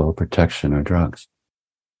special protection or drugs,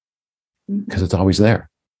 because it's always there.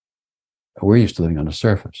 We're used to living on the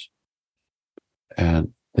surface.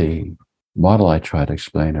 And the model I try to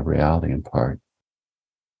explain of reality in part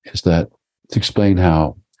is that to explain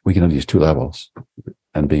how we can have these two levels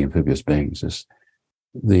and be amphibious beings is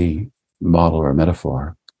the model or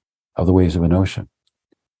metaphor of the waves of an ocean.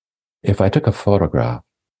 If I took a photograph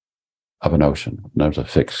of an ocean, and there was a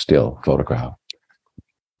fixed still photograph,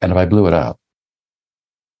 and if I blew it up,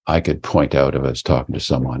 I could point out if I was talking to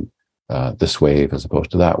someone, this wave as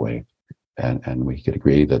opposed to that wave. And we could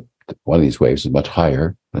agree that one of these waves is much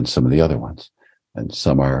higher than some of the other ones. And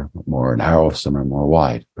some are more narrow, some are more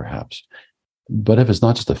wide, perhaps. But if it's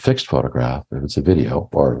not just a fixed photograph, if it's a video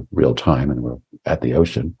or real time and we're at the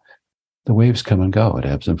ocean, the waves come and go, it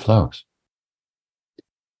ebbs and flows.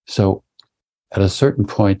 So at a certain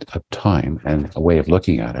point of time and a way of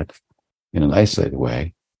looking at it in an isolated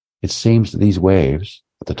way, it seems that these waves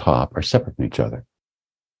at the top are separate from each other.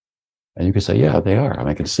 And you can say, yeah, they are.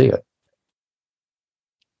 I can see it.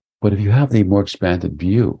 But if you have the more expanded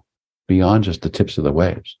view beyond just the tips of the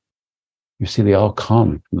waves, you see they all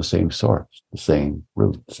come from the same source, the same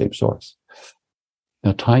root, the same source.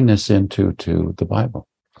 Now, tying this into the Bible.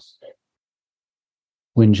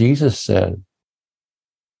 When Jesus said,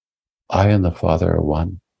 I and the Father are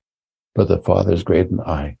one, but the Father is greater than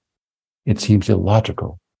I, it seems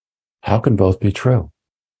illogical. How can both be true?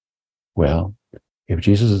 Well, if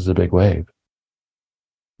Jesus is a big wave,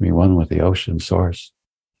 we one with the ocean source,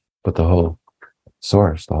 but the whole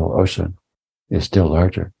source, the whole ocean, is still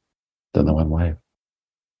larger than the one wave.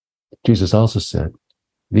 Jesus also said,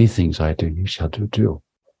 these things I do, you shall do too.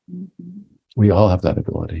 Mm-hmm. We all have that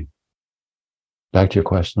ability. Back to your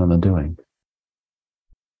question on the doing.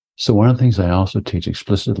 So one of the things I also teach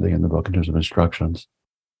explicitly in the book in terms of instructions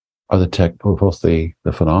are both the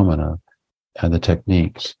phenomena and the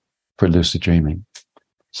techniques for lucid dreaming,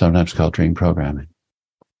 sometimes called dream programming.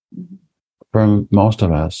 Mm-hmm. For most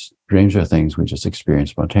of us, dreams are things we just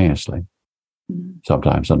experience spontaneously. Mm-hmm.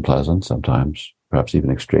 Sometimes unpleasant, sometimes perhaps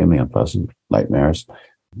even extremely unpleasant nightmares,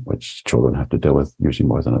 which children have to deal with usually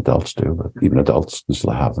more than adults do, but even adults can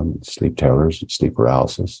still have them. Sleep terrors, sleep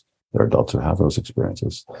paralysis. There are adults who have those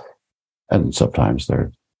experiences. And sometimes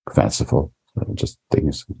they're fanciful, just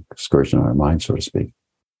things, excursion in our mind, so to speak.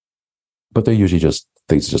 But they're usually just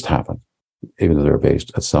things that just happen, even though they're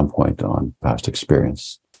based at some point on past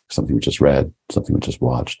experience, something we just read, something we just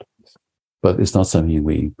watched. But it's not something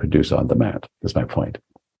we produce on demand, is my point.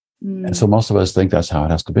 Mm. And so most of us think that's how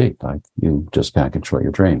it has to be. Like, you just can't control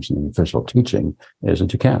your dreams. And the official teaching is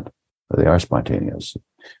that you can't. They are spontaneous.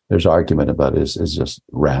 There's argument about is just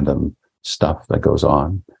random stuff that goes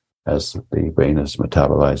on as the brain is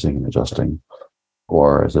metabolizing and adjusting.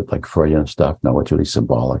 Or is it like Freudian stuff? No, it's really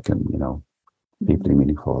symbolic and, deeply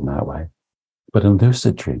meaningful in that way. But in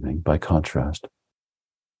lucid dreaming, by contrast,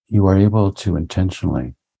 you are able to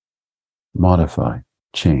intentionally modify,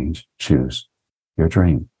 change, choose your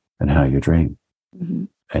dream and how you dream. Mm-hmm.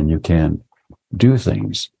 And you can do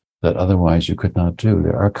things that otherwise you could not do.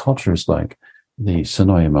 There are cultures like the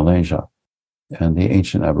Sonoy in Malaysia and the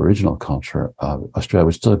ancient Aboriginal culture of Australia,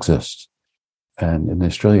 which still exists. And in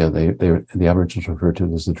Australia, the Aboriginals refer to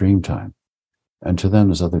it as the dream time. And to them,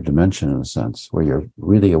 there's other dimension in a sense where you're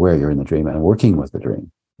really aware you're in the dream and working with the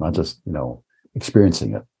dream, not just,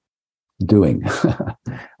 experiencing it, doing,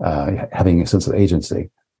 having a sense of agency.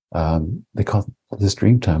 They call this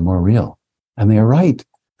dream time more real. And they are right.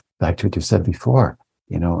 Back to what you said before,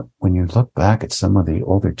 when you look back at some of the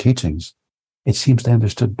older teachings, it seems they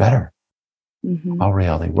understood better how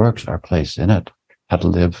reality works, our place in it, how to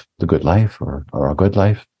live the good life or a good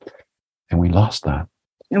life. And we lost that.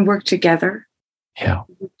 And work together. Yeah.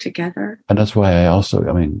 Work together. And that's why I also,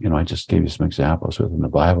 I just gave you some examples within the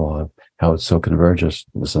Bible of how it so converges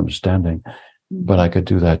this understanding. Mm-hmm. But I could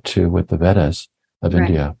do that too with the Vedas of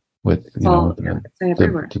India, with,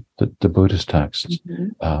 the Buddhist texts,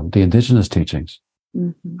 the indigenous teachings.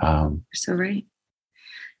 Mm-hmm. So right.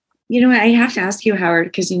 I have to ask you, Howard,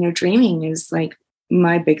 because, dreaming is like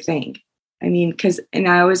my big thing. And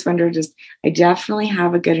I always wonder, I definitely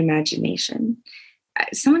have a good imagination.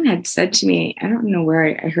 someone had said to me, I don't know where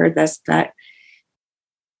I heard this, that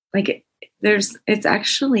like it's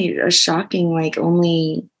actually a shocking, like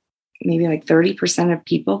only maybe like 30% of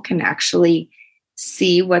people can actually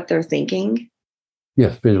see what they're thinking.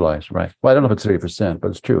 Yes, visualize, right. Well, I don't know if it's 30%, but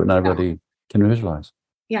it's true. Not everybody can visualize.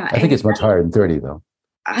 Yeah. I think it's much higher than 30, though.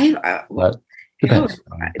 But depends.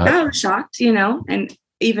 That was shocked, and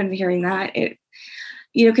even hearing that,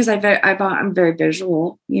 because I'm very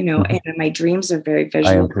visual, and my dreams are very visual.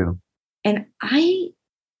 I am too. And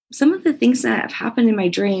some of the things that have happened in my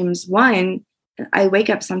dreams, one, I wake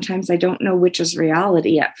up sometimes, I don't know which is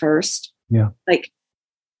reality at first. Yeah.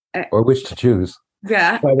 Or which to choose.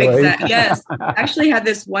 Yeah, exactly. Yes. I actually had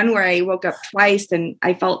this one where I woke up twice and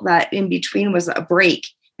I felt that in between was a break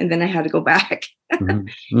and then I had to go back.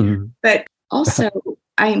 Mm-hmm. Mm-hmm. But also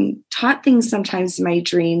I'm taught things sometimes in my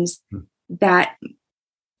dreams that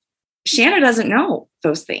Shanna doesn't know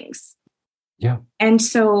those things. Yeah. And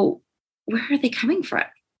so where are they coming from?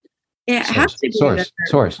 It has to be source.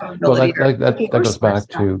 Well, that goes back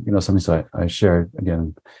to, something I shared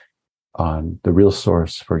again on the real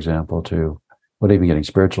source, for example, to what even getting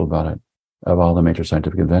spiritual about it, of all the major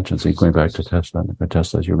scientific inventions, going back to Tesla,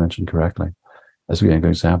 as you mentioned correctly, as a good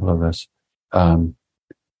example of this.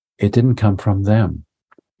 It didn't come from them.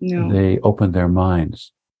 No. They opened their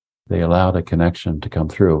minds. They allowed a connection to come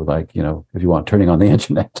through. Like, if you want turning on the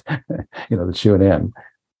internet, the tune in,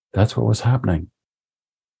 that's what was happening.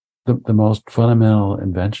 The most fundamental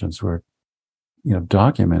inventions were,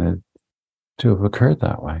 documented to have occurred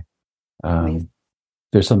that way.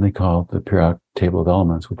 There's something called the periodic table of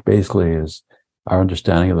elements, which basically is our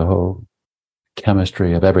understanding of the whole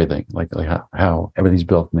chemistry of everything, like how everything's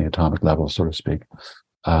built in the atomic level, so to speak.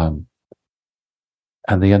 And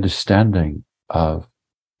the understanding of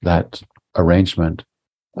that arrangement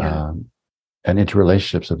and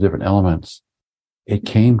interrelationships of different elements, it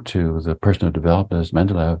came to the person who developed this,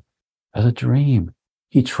 Mendeleev, as a dream.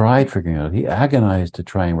 He tried figuring it out. He agonized to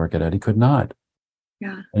try and work it out. He could not.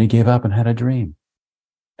 Yeah. And he gave up and had a dream.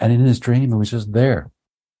 And in his dream, it was just there,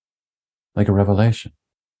 like a revelation.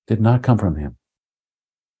 Did not come from him.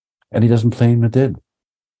 And he doesn't claim it did,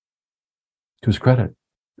 to his credit.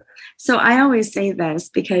 So I always say this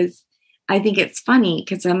because I think it's funny,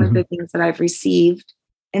 because some of the things that I've received,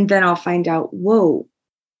 and then I'll find out, whoa,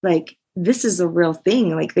 like this is a real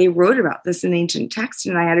thing. Like they wrote about this in ancient text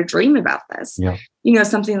and I had a dream about this,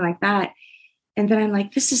 something like that. And then I'm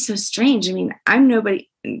like, this is so strange. I mean, I'm nobody.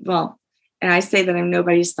 Well, and I say that I'm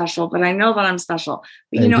nobody special, but I know that I'm special.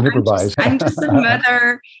 But, I'm just a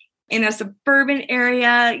mother in a suburban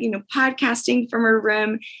area, podcasting from a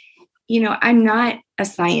room. I'm not a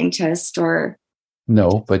scientist or.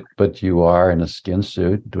 No, but you are in a skin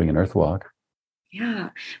suit doing an earth walk. Yeah.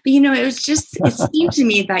 But, it seemed to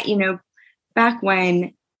me that, back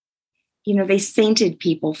when, they sainted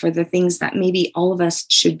people for the things that maybe all of us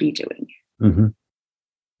should be doing. Mm-hmm.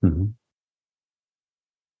 Mm-hmm.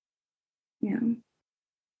 Yeah.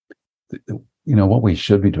 What we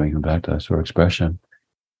should be doing, back to that sort of expression,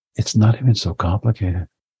 it's not even so complicated.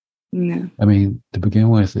 No. I mean, to begin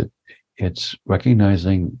with, it's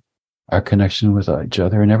recognizing our connection with each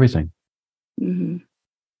other and everything. Mm-hmm.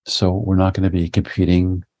 So we're not going to be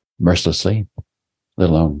competing mercilessly, let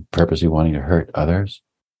alone purposely wanting to hurt others.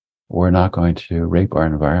 We're not going to rape our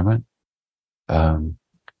environment.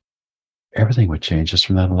 Everything would change just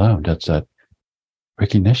from that alone. That's that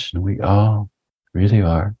recognition. We all really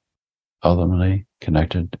are ultimately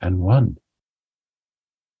connected and one.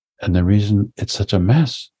 And the reason it's such a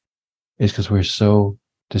mess is because we're so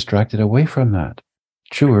distracted away from that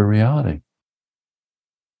truer reality.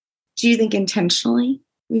 Do you think intentionally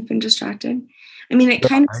we've been distracted? I mean, it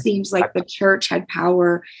kind of seems like the church had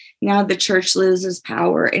power. Now the church loses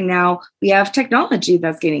power, and now we have technology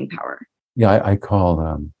that's gaining power. Yeah, I call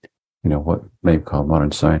what many call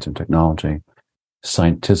modern science and technology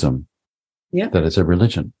scientism. Yeah, that it's a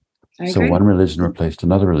religion. So one religion replaced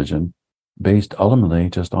another religion, based ultimately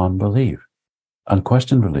just on belief,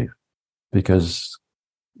 unquestioned belief. Because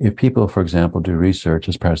if people, for example, do research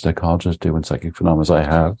as parapsychologists do in psychic phenomena, as I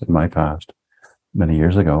have in my past many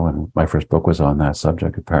years ago, and my first book was on that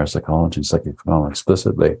subject of parapsychology and psychic phenomena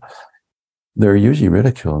explicitly, they're usually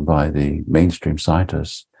ridiculed by the mainstream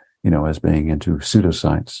scientists, as being into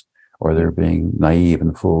pseudoscience, or they're being naive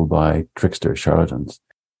and fooled by trickster charlatans.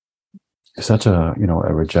 Such a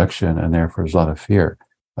rejection, and therefore there's a lot of fear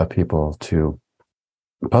of people to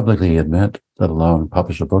publicly admit, let alone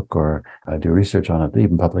publish a book or do research on it,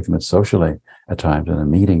 even publicly admit socially at times and in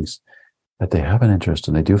meetings, that they have an interest,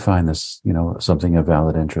 and they do find this, something of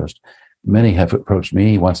valid interest. Many have approached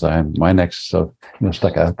me once my next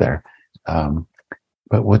stuck out there,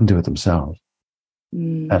 but wouldn't do it themselves.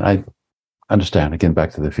 And I understand, again,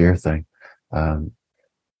 back to the fear thing. But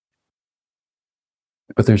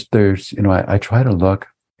there's, I try to look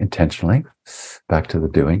intentionally back to the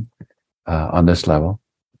doing on this level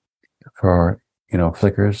for,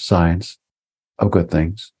 flickers, signs of good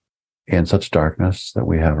things in such darkness that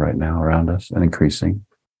we have right now around us and increasing,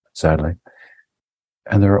 sadly.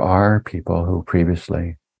 And there are people who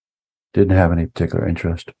previously didn't have any particular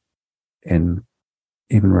interest in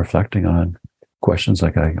even reflecting on questions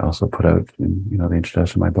like I also put out in, the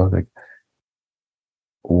introduction of my book, like,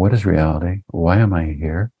 what is reality? Why am I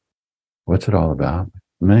here? What's it all about?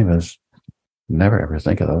 Many of us never ever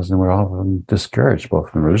think of those, and we're often discouraged, both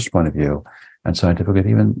from a religious point of view and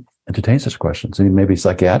scientifically, entertain such questions. I mean, maybe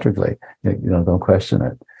psychiatrically, don't question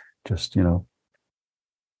it. Just,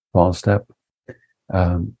 follow step.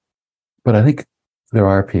 But I think there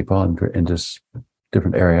are people in just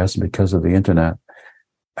different areas because of the internet.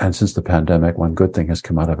 And since the pandemic, one good thing has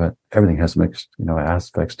come out of it. Everything has mixed,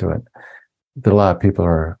 aspects to it. That a lot of people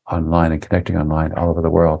are online and connecting online all over the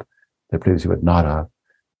world that previously would not have,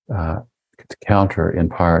 to counter in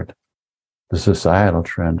part the societal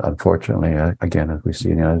trend, unfortunately, again, as we see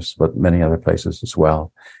in the United States, but many other places as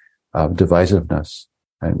well, divisiveness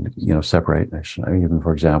and, separation. I mean, even,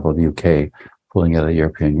 for example, the UK pulling out of the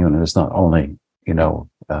European Union is not only, in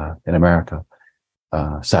America,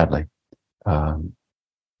 sadly.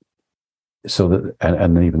 So that,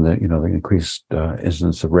 and even the, the increased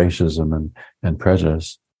incidence of racism and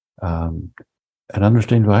prejudice, and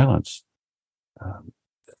understanding violence,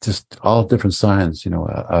 just all different signs,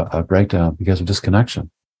 a breakdown because of disconnection.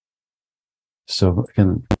 So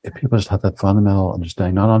again, if people just have that fundamental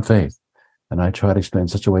understanding, not on faith, and I try to explain in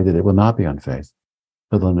such a way that it will not be on faith,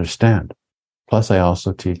 but they'll understand. Plus, I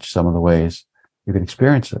also teach some of the ways you can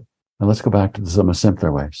experience it. And let's go back to some of the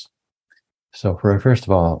simpler ways. So first of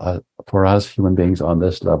all, for us human beings on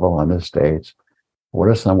this level, on this stage, what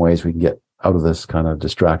are some ways we can get out of this kind of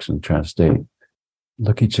distraction, trance state?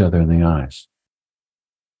 Look each other in the eyes.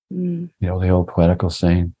 The old poetical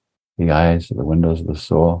saying, the eyes are the windows of the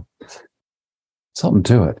soul. Something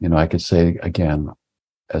to it. I could say, again,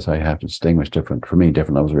 as I have to distinguish different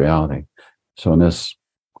levels of reality. So in this,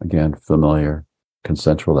 again, familiar,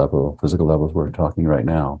 consensual level, physical levels we're talking right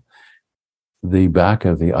now, the back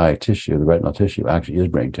of the eye tissue, the retinal tissue, actually is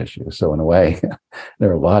brain tissue. So in a way,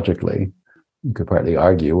 neurologically, you could partly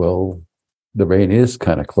argue, well, the brain is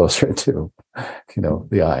kind of closer to,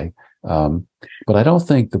 the eye. But I don't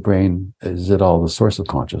think the brain is at all the source of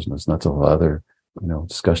consciousness. And that's a whole other,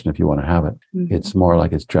 discussion if you want to have it. Mm-hmm. It's more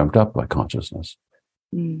like it's dreamt up by consciousness.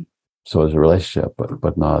 So there's a relationship,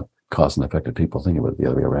 but not cause and effect of people thinking about it the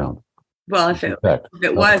other way around. Well, if it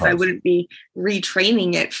was, I wouldn't be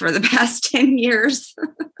retraining it for the past 10 years.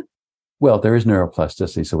 Well, there is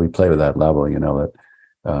neuroplasticity, so we play with that level,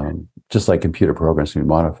 that just like computer programs can be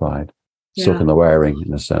modified, so can the wiring,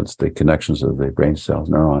 in a sense, the connections of the brain cells,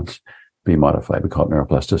 neurons, be modified. We call it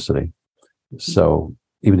neuroplasticity. So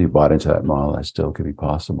even if you bought into that model, that still could be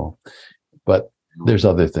possible. But there's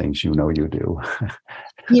other things you do.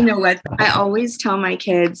 You know what? I always tell my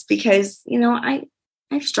kids, because,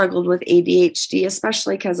 I've struggled with ADHD,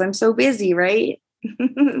 especially because I'm so busy, right?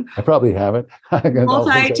 I probably haven't.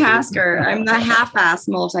 Multitasker. I'm the half-ass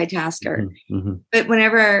multitasker. Mm-hmm. But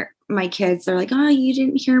whenever my kids are like, oh, you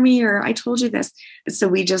didn't hear me, or I told you this. So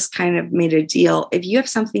we just kind of made a deal. If you have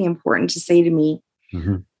something important to say to me,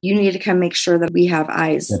 you need to come make sure that we have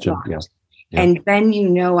eyes locked. Yeah. And then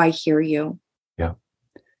I hear you. Yeah.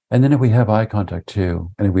 And then if we have eye contact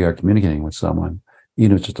too, and if we are communicating with someone,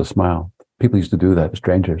 it's just a smile. People used to do that to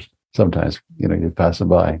strangers. Sometimes, you pass them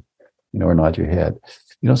by, or nod your head.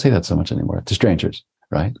 You don't say that so much anymore to strangers,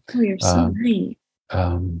 right? Oh, you're so right.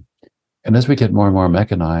 And as we get more and more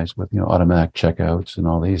mechanized with, automatic checkouts and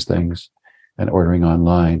all these things and ordering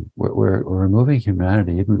online, we're removing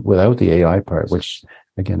humanity even without the AI part, which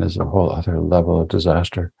again is a whole other level of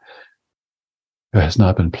disaster. It has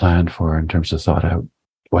not been planned for in terms of thought out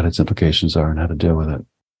what its implications are and how to deal with it.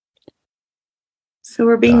 So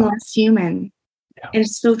we're being less human. Yeah. And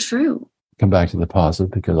it's so true. Come back to the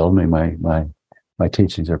positive, because ultimately my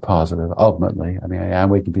teachings are positive. Ultimately, I mean, I am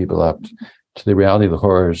waking people up to the reality of the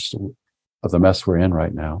horrors of the mess we're in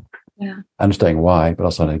right now. Yeah. Understanding why, but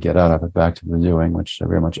also how to get out of it, back to the doing, which I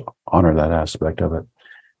very much honor that aspect of it.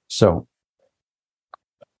 So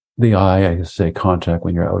the eye, I say, contact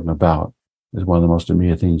when you're out and about is one of the most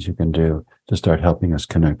immediate things you can do to start helping us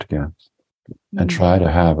connect again. And try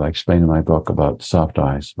to have, I explain in my book about soft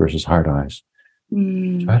eyes versus hard eyes.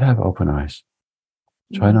 Try to have open eyes.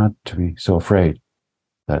 Try not to be so afraid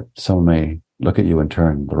that someone may look at you and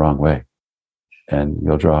turn the wrong way. and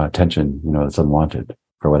you'll draw attention, that's unwanted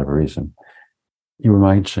for whatever reason. You were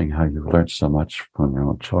mentioning how you've learned so much from your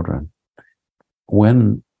own children.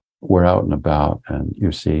 When we're out and about and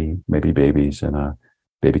you see maybe babies in a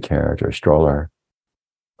baby carriage or a stroller,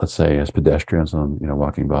 let's say as pedestrians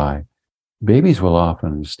walking by, babies will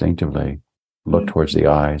often instinctively look towards the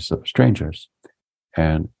eyes of strangers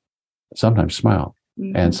and sometimes smile.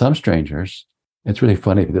 Mm-hmm. And some strangers, it's really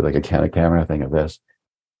funny if you did like a camera thing of this,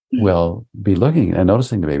 will be looking and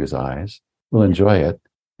noticing the baby's eyes, will enjoy it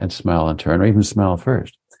and smile in turn, or even smile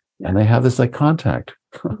first. And they have this like contact.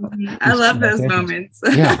 I love those moments.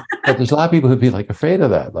 Yeah. But there's a lot of people who'd be like afraid of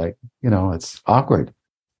that. Like, it's awkward.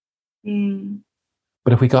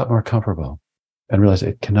 But if we got more comfortable and realized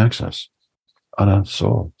it connects us on a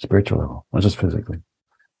soul, spiritual level, not just physically.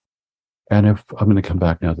 And if I'm going to come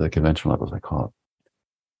back now to the conventional levels, I call it.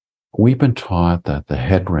 We've been taught that the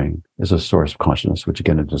head brain is a source of consciousness, which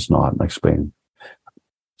again, it is not. And I explain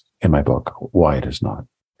in my book why it is not.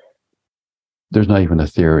 There's not even a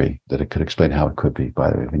theory that it could explain how it could be, by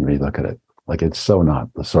the way, when you really look at it. Like, it's so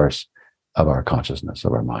not the source of our consciousness,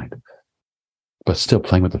 of our mind. But still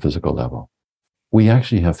playing with the physical level. We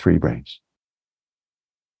actually have 3 brains.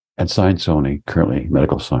 And science only, currently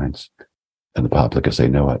medical science, and the public as they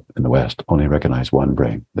know it in the West, only recognize 1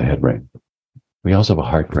 brain, the head brain. We also have a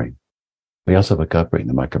heart brain. We also have a gut brain,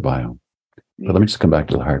 the microbiome. But let me just come back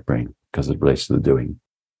to the heart brain because it relates to the doing.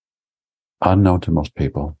 Unknown to most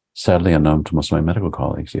people, sadly unknown to most of my medical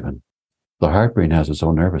colleagues even, the heart brain has its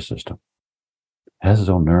own nervous system. It has its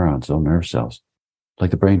own neurons, its own nerve cells,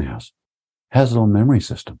 like the brain has. It has its own memory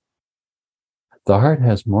system. The heart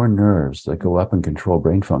has more nerves that go up and control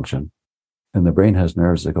brain function, and the brain has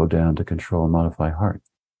nerves that go down to control and modify heart.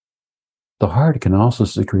 The heart can also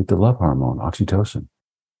secrete the love hormone, oxytocin.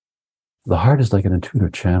 The heart is like an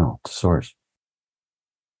intuitive channel to source.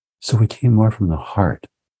 So we came more from the heart.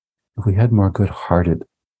 If we had more good-hearted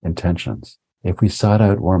intentions, if we sought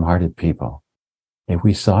out warm-hearted people, if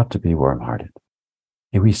we sought to be warm-hearted,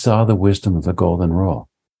 if we saw the wisdom of the golden rule,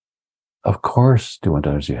 of course, do unto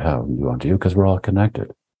others you have and do unto you, because we're all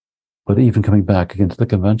connected. But even coming back again to the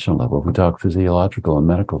conventional level, if we talk physiological and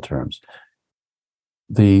medical terms,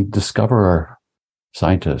 the discoverer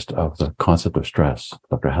scientist of the concept of stress,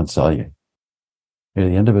 Dr. Hans Selye, at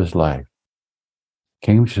the end of his life,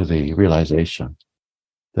 came to the realization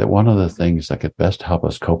that one of the things that could best help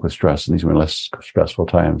us cope with stress, and these were less stressful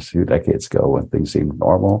times a few decades ago when things seemed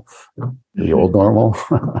normal, the old normal,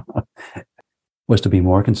 was to be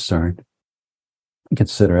more concerned and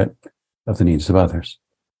considerate of the needs of others.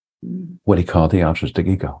 What he called the altruistic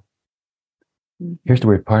ego. Here's the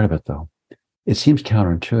weird part of it, though. It seems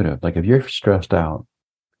counterintuitive. Like if you're stressed out,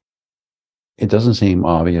 it doesn't seem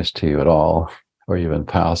obvious to you at all, or even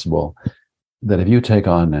possible, that if you take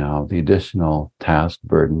on now the additional task,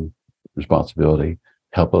 burden, responsibility,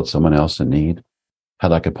 help out someone else in need, how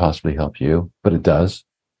that could possibly help you. But it does,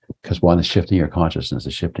 because one is shifting your consciousness,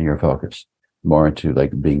 is shifting your focus more into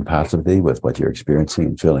like being passively with what you're experiencing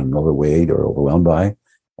and feeling overweight or overwhelmed by,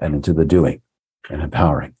 and into the doing and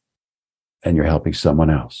empowering. And you're helping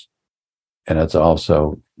someone else. And it's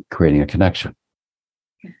also creating a connection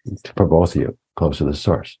for both of you, close to the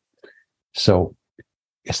source. So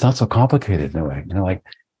it's not so complicated in a way.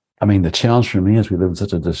 The challenge for me is we live in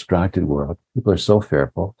such a distracted world. People are so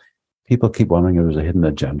fearful. People keep wondering if there's a hidden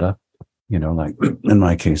agenda. Like in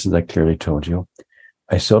my case, as I clearly told you,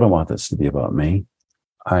 I still don't want this to be about me.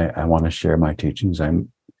 I want to share my teachings.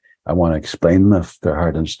 I want to explain them if they're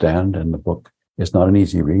hard to understand. And the book is not an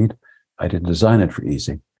easy read. I didn't design it for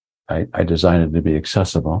easy. I designed it to be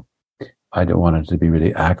accessible. I don't want it to be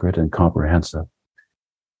really accurate and comprehensive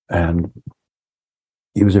and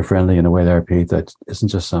user-friendly in a way that that isn't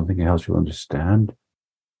just something that helps you understand,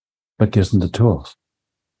 but gives them the tools.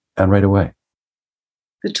 And right away.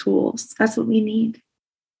 The tools. That's what we need.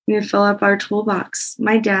 We need to fill up our toolbox.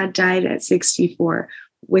 My dad died at 64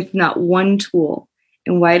 with not one tool.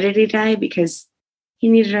 And why did he die? Because he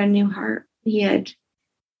needed a new heart. He had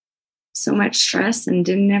so much stress and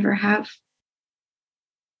didn't ever have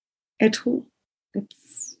a tool.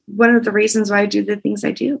 It's one of the reasons why I do the things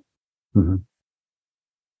I do. Mm-hmm.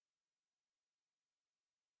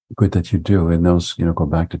 Good that you do. And those, go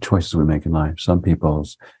back to choices we make in life. Some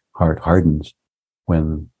people's heart hardens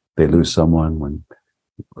when they lose someone,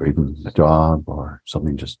 or even a job or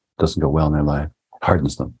something just doesn't go well in their life,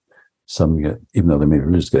 hardens them. Some get, even though they may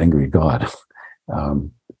just get angry at God.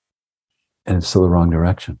 And it's still the wrong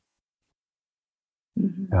direction.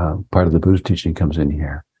 Mm-hmm. Part of the Buddhist teaching comes in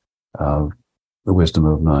here, the wisdom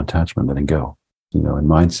of non-attachment, letting go. In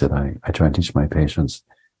mindset, I try and teach my patients,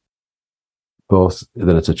 both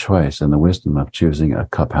that it's a choice and the wisdom of choosing a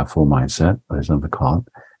cup half full mindset, as some call it,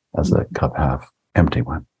 as a cup half empty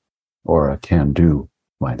one, or a can do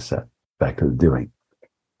mindset, back to the doing.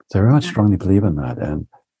 So I very much strongly believe in that. And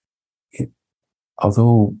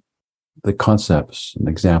although the concepts and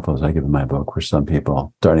examples I give in my book, where some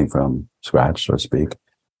people starting from scratch, so to speak,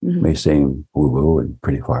 may seem woo-woo and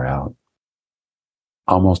pretty far out,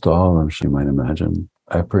 almost all of them, you might imagine,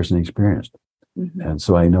 I've personally experienced. And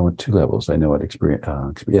so I know at two levels. I know it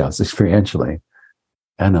experientially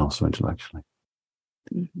and also intellectually.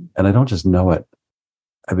 And I don't just know it,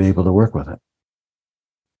 I've been able to work with it.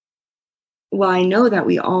 Well, I know that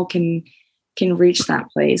we all can reach that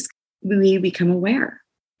place. We become aware.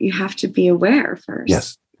 You have to be aware first.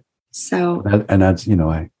 Yes. So, and that's,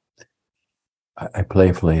 I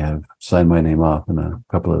playfully have signed my name off in a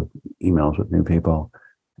couple of emails with new people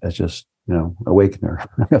as just, awakener.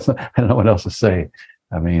 I don't know what else to say.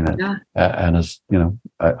 I mean, and as,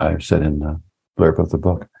 I've said in the blurb of the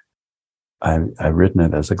book, I've written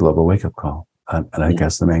it as a global wake-up call. And I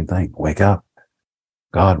guess the main thing, wake up.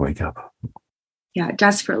 God, wake up. Yeah,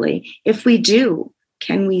 desperately. If we do,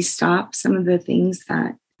 can we stop some of the things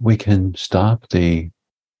that... We can stop the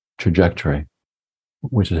trajectory,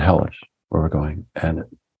 which is hellish, where we're going. And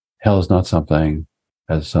hell is not something,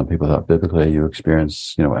 as some people thought biblically, you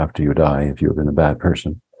experience, after you die, if you've been a bad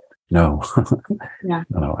person. No.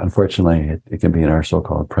 No. Unfortunately, it can be in our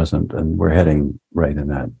so-called present, and we're heading right in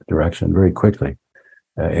that direction very quickly.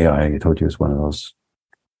 AI, I told you, is one of those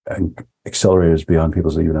accelerators beyond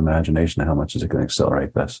people's even imagination. How much is it going to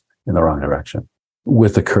accelerate this in the wrong direction?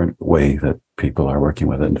 With the current way that people are working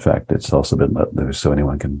with it. In fact, it's also been let loose so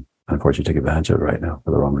anyone can unfortunately take advantage of it right now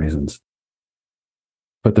for the wrong reasons.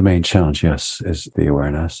 But the main challenge, yes, is the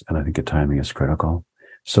awareness. And I think the timing is critical.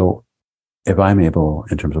 So if I'm able,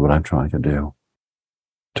 in terms of what I'm trying to do,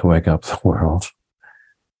 to wake up the world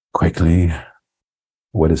quickly,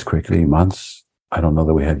 what is quickly? Months? I don't know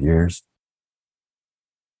that we have years.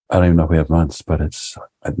 I don't even know if we have months, but it's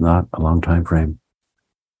not a long time frame.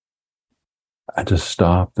 And to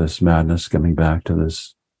stop this madness, coming back to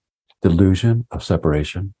this delusion of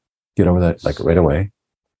separation, get over that like right away.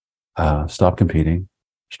 Stop competing,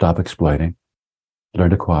 stop exploiting, learn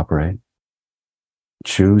to cooperate,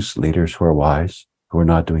 choose leaders who are wise, who are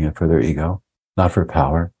not doing it for their ego, not for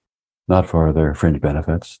power, not for their fringe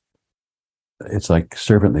benefits. It's like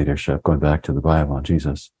servant leadership, going back to the Bible and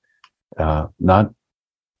Jesus, not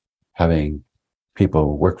having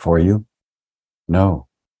people work for you. No,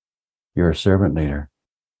 you're a servant leader.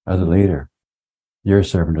 As a leader, you're a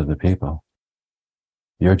servant of the people.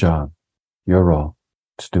 Your job, your role,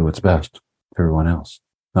 is to do what's best for everyone else,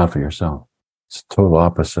 not for yourself. It's the total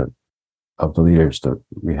opposite of the leaders that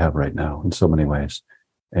we have right now in so many ways,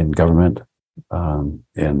 in government,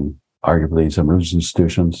 in arguably some religious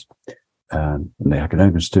institutions, and in the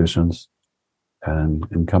academic institutions, and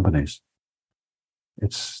in companies.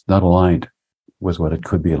 It's not aligned with what it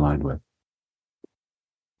could be aligned with.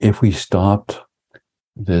 If we stopped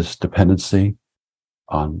this dependency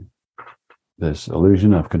on this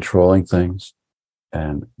illusion of controlling things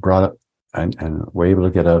and brought it, and we're able to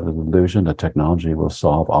get out of the illusion that technology will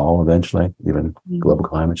solve all eventually, even global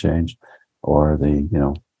climate change, or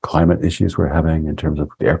the climate issues we're having in terms of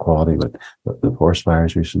air quality with the forest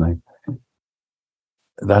fires recently.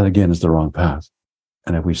 That again is the wrong path.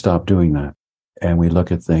 And if we stop doing that, and we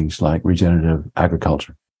look at things like regenerative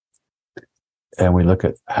agriculture, and we look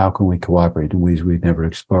at how can we cooperate in ways we've never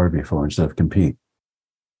explored before instead of compete.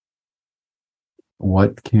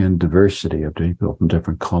 What can diversity of people from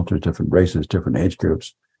different cultures, different races, different age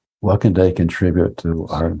groups, what can they contribute to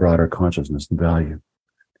our broader consciousness and value?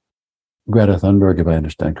 Greta Thunberg, if I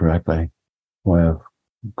understand correctly, who I have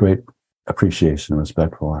great appreciation and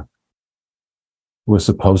respect for, was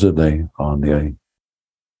supposedly on the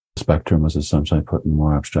spectrum, as it's sometimes put in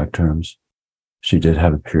more abstract terms. She did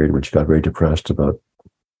have a period where she got very depressed about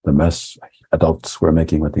the mess adults were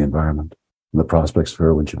making with the environment and the prospects for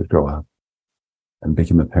her when she would grow up, and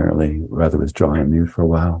became apparently rather withdrawn and mute for a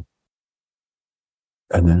while.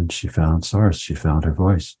 And then she found source. She found her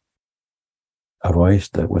voice, a voice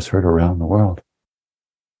that was heard around the world.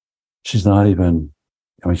 She's not even,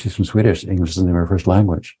 she's from Swedish. English isn't even her first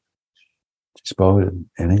language. She spoke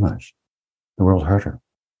in English. The world heard her.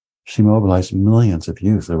 She mobilized millions of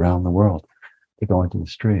youth around the world to go into the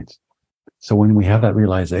streets. So when we have that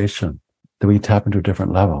realization that we tap into a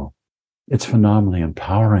different level, it's phenomenally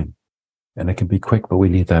empowering. And it can be quick, but we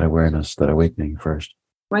need that awareness, that awakening first.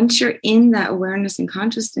 Once you're in that awareness and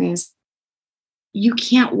consciousness, you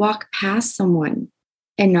can't walk past someone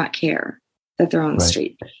and not care that they're on the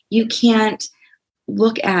street. You can't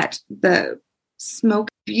look at the smoke.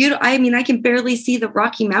 Beautiful. I mean, I can barely see the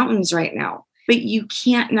Rocky Mountains right now, but you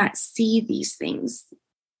can't not see these things.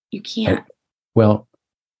 You can't. Well,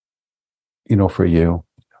 for you,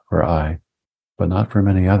 for I, but not for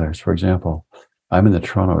many others. For example, I'm in the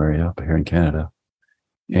Toronto area up here in Canada.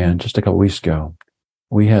 And just a couple weeks ago,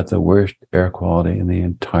 we had the worst air quality in the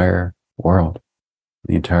entire world,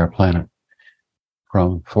 the entire planet,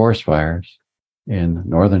 from forest fires in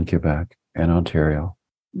northern Quebec and Ontario.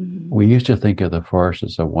 Mm-hmm. We used to think of the forest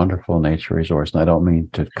as a wonderful nature resource. And I don't mean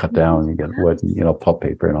to cut down and get wood and, pulp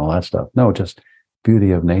paper and all that stuff. No, just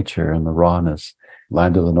beauty of nature and the rawness,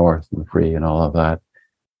 land of the north and free and all of that.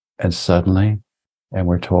 And suddenly, and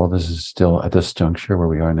we're told this is still at this juncture where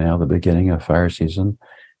we are now, the beginning of fire season.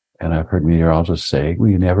 And I've heard meteorologists say,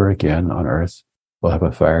 we never again on Earth will have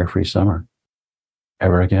a fire-free summer.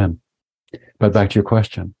 Ever again. But back to your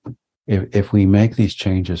question. If we make these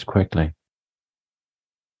changes quickly,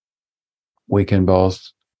 we can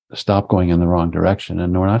both stop going in the wrong direction.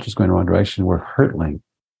 And we're not just going in the wrong direction, we're hurtling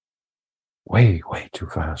way, way too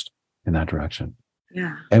fast in that direction.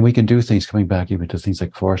 Yeah. And we can do things, coming back even to things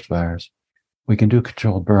like forest fires. We can do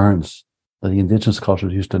controlled burns that the indigenous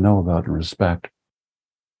cultures used to know about and respect.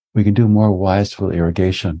 We can do more wise-ful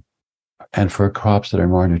irrigation, and for crops that are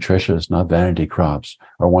more nutritious, not vanity crops,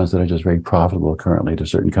 or ones that are just very profitable currently to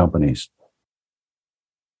certain companies.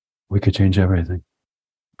 We could change everything.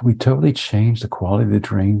 We totally change the quality of the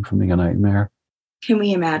dream from being a nightmare. Can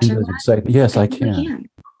we imagine that? Yes, I can.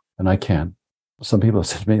 And I can. Some people have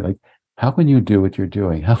said to me, like, how can you do what you're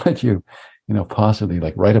doing? How could you, possibly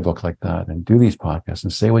write a book like that and do these podcasts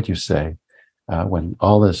and say what you say when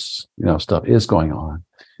all this, stuff is going on?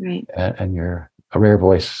 Right. And you're a rare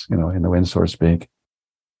voice, in the wind, so to speak.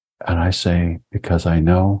 And I say, because I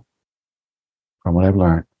know from what I've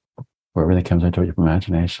learned, where everything comes into your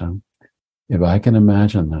imagination, if I can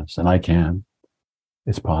imagine this, and I can,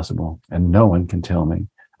 it's possible. And no one can tell me.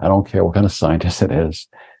 I don't care what kind of scientist it is,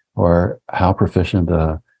 or how proficient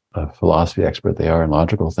a philosophy expert they are in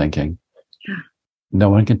logical thinking. Yeah. No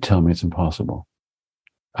one can tell me it's impossible.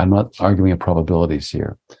 I'm not arguing probabilities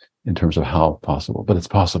here in terms of how possible, but it's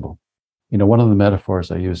possible. One of the metaphors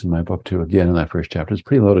I use in my book too, again, in that first chapter, it's a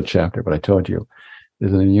pretty loaded chapter, but I told you,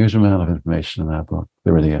 there's an unusual amount of information in that book.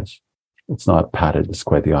 There really is. It's not padded. It's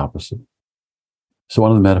quite the opposite. So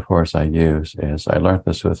one of the metaphors I use is, I learned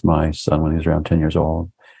this with my son when he was around 10 years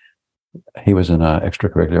old. He was in an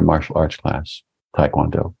extracurricular martial arts class,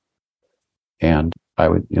 Taekwondo. And I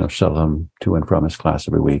would, shuttle him to and from his class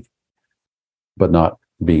every week, but not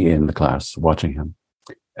be in the class watching him,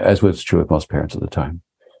 as was true with most parents at the time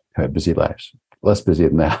who had busy lives. Less busy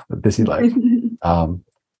than that, but busy life.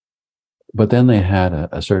 But then they had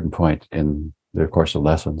a certain point in their course of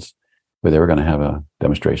lessons where they were going to have a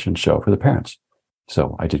demonstration show for the parents.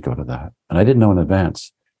 So I did go to that. And I didn't know in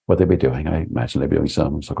advance what they'd be doing. I imagined they'd be doing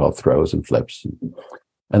some so-called throws and flips.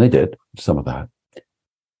 And they did some of that.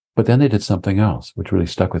 But then they did something else, which really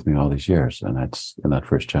stuck with me all these years. And that's in that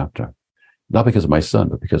first chapter. Not because of my son,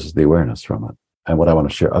 but because of the awareness from it. And what I want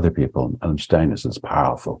to share other people and understand this is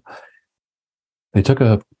powerful. They took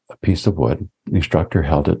a piece of wood. The instructor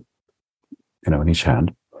held it, in each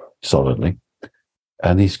hand, solidly.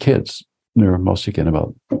 And these kids, they were mostly again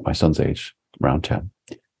about my son's age, around 10,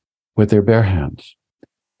 with their bare hands,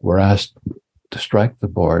 were asked to strike the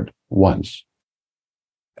board once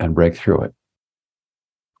and break through it.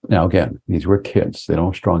 Now, again, these were kids. They don't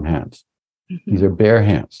have strong hands. Mm-hmm. These are bare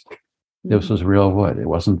hands. Mm-hmm. This was real wood. It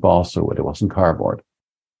wasn't balsa wood. It wasn't cardboard.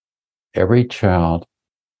 Every child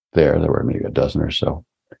there were maybe a dozen or so,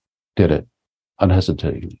 did it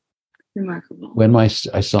unhesitatingly. Remarkable. When I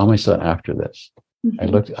saw my son after this, mm-hmm.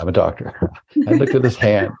 I'm a doctor. I looked at his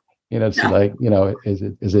hand, it's like, is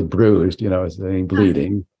it bruised? Is it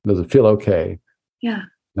bleeding? Does it feel okay? Yeah.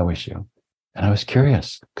 No issue. And I was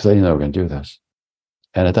curious because I didn't know they were going to do this.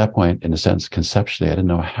 And at that point, in a sense, conceptually, I didn't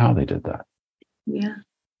know how they did that. Yeah.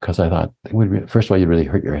 Because I thought, first of all, you'd really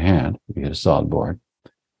hurt your hand if you hit a solid board.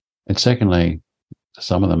 And secondly,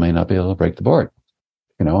 some of them may not be able to break the board,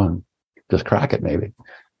 and just crack it maybe.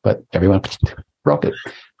 But everyone broke it.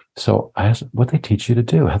 So I asked, what they teach you to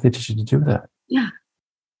do? How they teach you to do that? Yeah.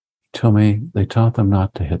 He told me they taught them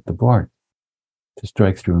not to hit the board, to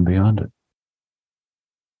strike through and beyond it.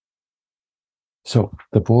 So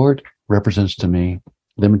the board represents to me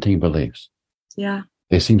limiting beliefs. Yeah.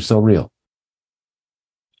 They seem so real.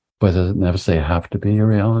 But does it never say have to be a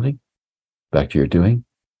reality? Back to your doing.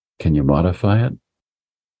 Can you modify it?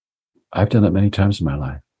 I've done it many times in my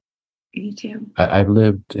life. Me too. I've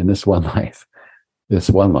lived in this one life,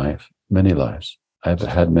 many lives. I've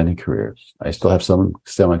had many careers. I still have some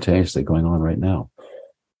simultaneously going on right now.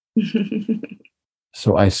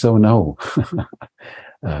 So I so know,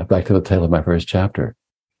 back to the title of my first chapter,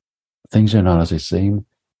 things are not as they seem,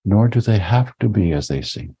 nor do they have to be as they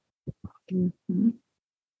seem. Mm-hmm.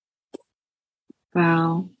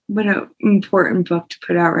 Wow. What an important book to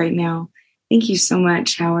put out right now. Thank you so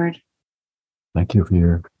much, Howard. Thank you for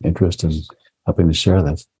your interest in helping to share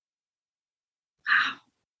this. Wow.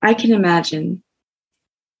 I can imagine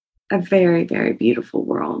a very, very beautiful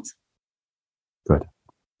world. Good.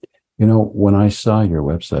 You know, when I saw your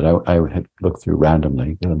website, I had looked through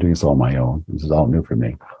randomly. I'm doing this all on my own. This is all new for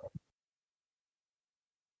me.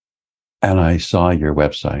 And I saw your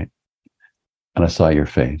website and I saw your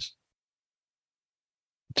face.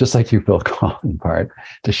 Just like you felt called in part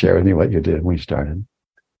to share with me what you did when we started.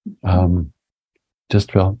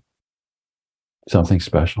 Just felt something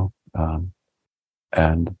special.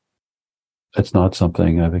 And it's not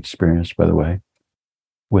something I've experienced, by the way,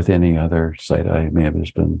 with any other site. I may have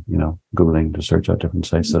just been, Googling to search out different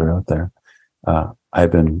sites that are out there.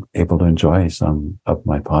 I've been able to enjoy some of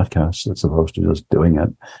my podcasts as opposed to just doing it.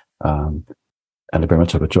 And I very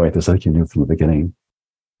much have enjoyed this, like you knew from the beginning,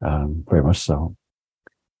 very much so.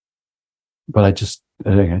 But I just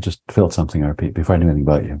felt something, RP, before I knew anything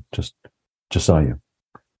about you, just saw you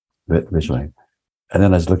visually. And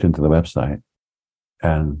then I just looked into the website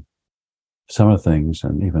and some of the things,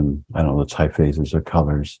 and even, I don't know, the typefaces or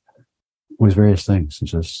colors, was various things.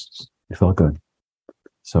 It felt good.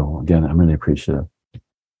 So again, I'm really appreciative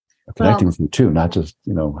of connecting with you too, not just,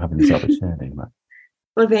 having this opportunity. But.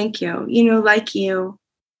 Well, thank you. Like you,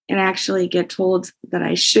 and actually get told that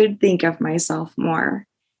I should think of myself more,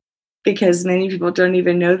 because many people don't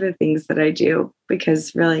even know the things that I do,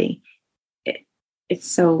 because really it's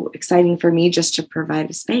so exciting for me just to provide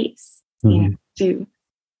a space, to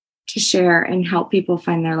share and help people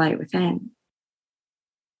find their light within.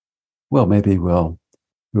 Well, maybe we'll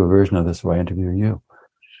do a version of this where I interview you.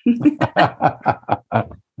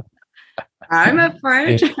 I'm up for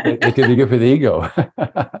it. It could be good for the ego.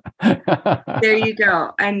 There you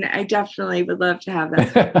go. And I definitely would love to have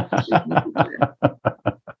that.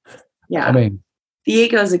 Yeah. I mean, the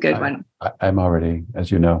ego is a good one. I'm already, as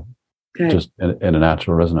you know, just in a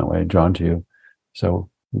natural, resonant way, drawn to you. So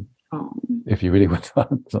if you really would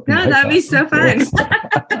something that'd be so fun.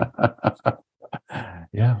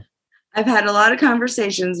 Yeah. I've had a lot of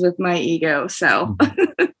conversations with my ego, so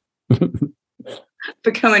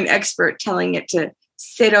become an expert telling it to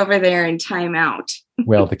sit over there and time out.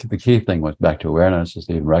 Well, the key thing was back to awareness, is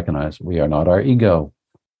to even recognize we are not our ego.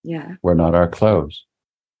 Yeah. We're not our clothes.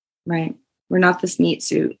 Right. We're not this meat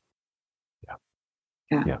suit.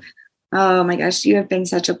 Yeah. Oh my gosh, you have been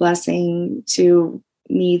such a blessing to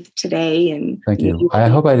me today. And thank you. I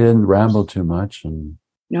hope I didn't ramble too much. And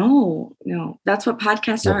no, that's what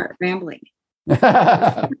podcasts are, rambling.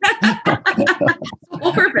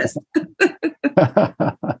 Whole purpose.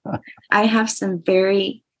 I have some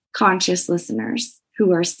very conscious listeners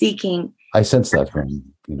who are seeking. I sense that from,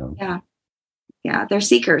 Yeah, they're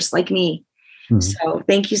seekers like me. Mm-hmm. So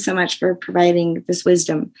thank you so much for providing this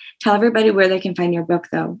wisdom. Tell everybody where they can find your book,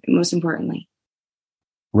 though, most importantly.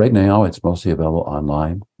 Right now, it's mostly available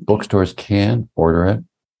online. Bookstores can order it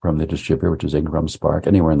from the distributor, which is Ingram Spark,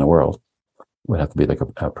 anywhere in the world. It would have to be like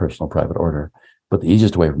a personal private order. But the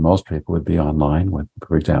easiest way for most people would be online with,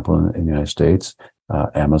 for example, in the United States,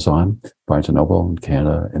 Amazon, Barnes & Noble in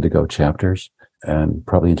Canada, Indigo Chapters, and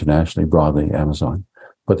probably internationally, broadly, Amazon.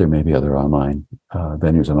 But there may be other online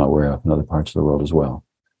venues I'm not aware of in other parts of the world as well.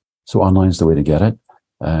 So online is the way to get it.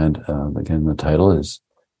 And again, the title is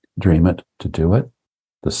Dream It to Do It,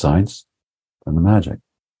 the Science and the Magic.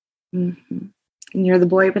 Mm-hmm. And you're the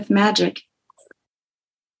boy with magic.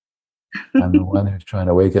 I'm the one who's trying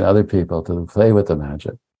to awaken other people to play with the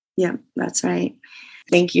magic. Yeah, that's right.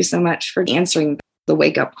 Thank you so much for answering the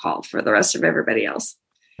wake-up call for the rest of everybody else.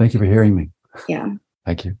 Thank you for hearing me. Yeah.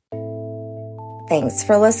 Thank you. Thanks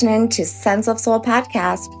for listening to Sense of Soul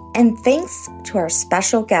podcast, and thanks to our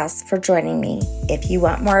special guests for joining me. If you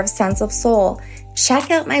want more of Sense of Soul,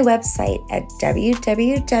 check out my website at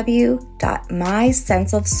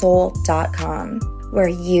www.mysenseofsoul.com, where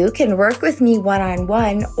you can work with me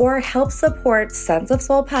one-on-one or help support Sense of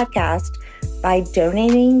Soul podcast by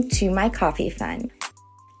donating to my coffee fund.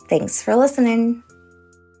 Thanks for listening.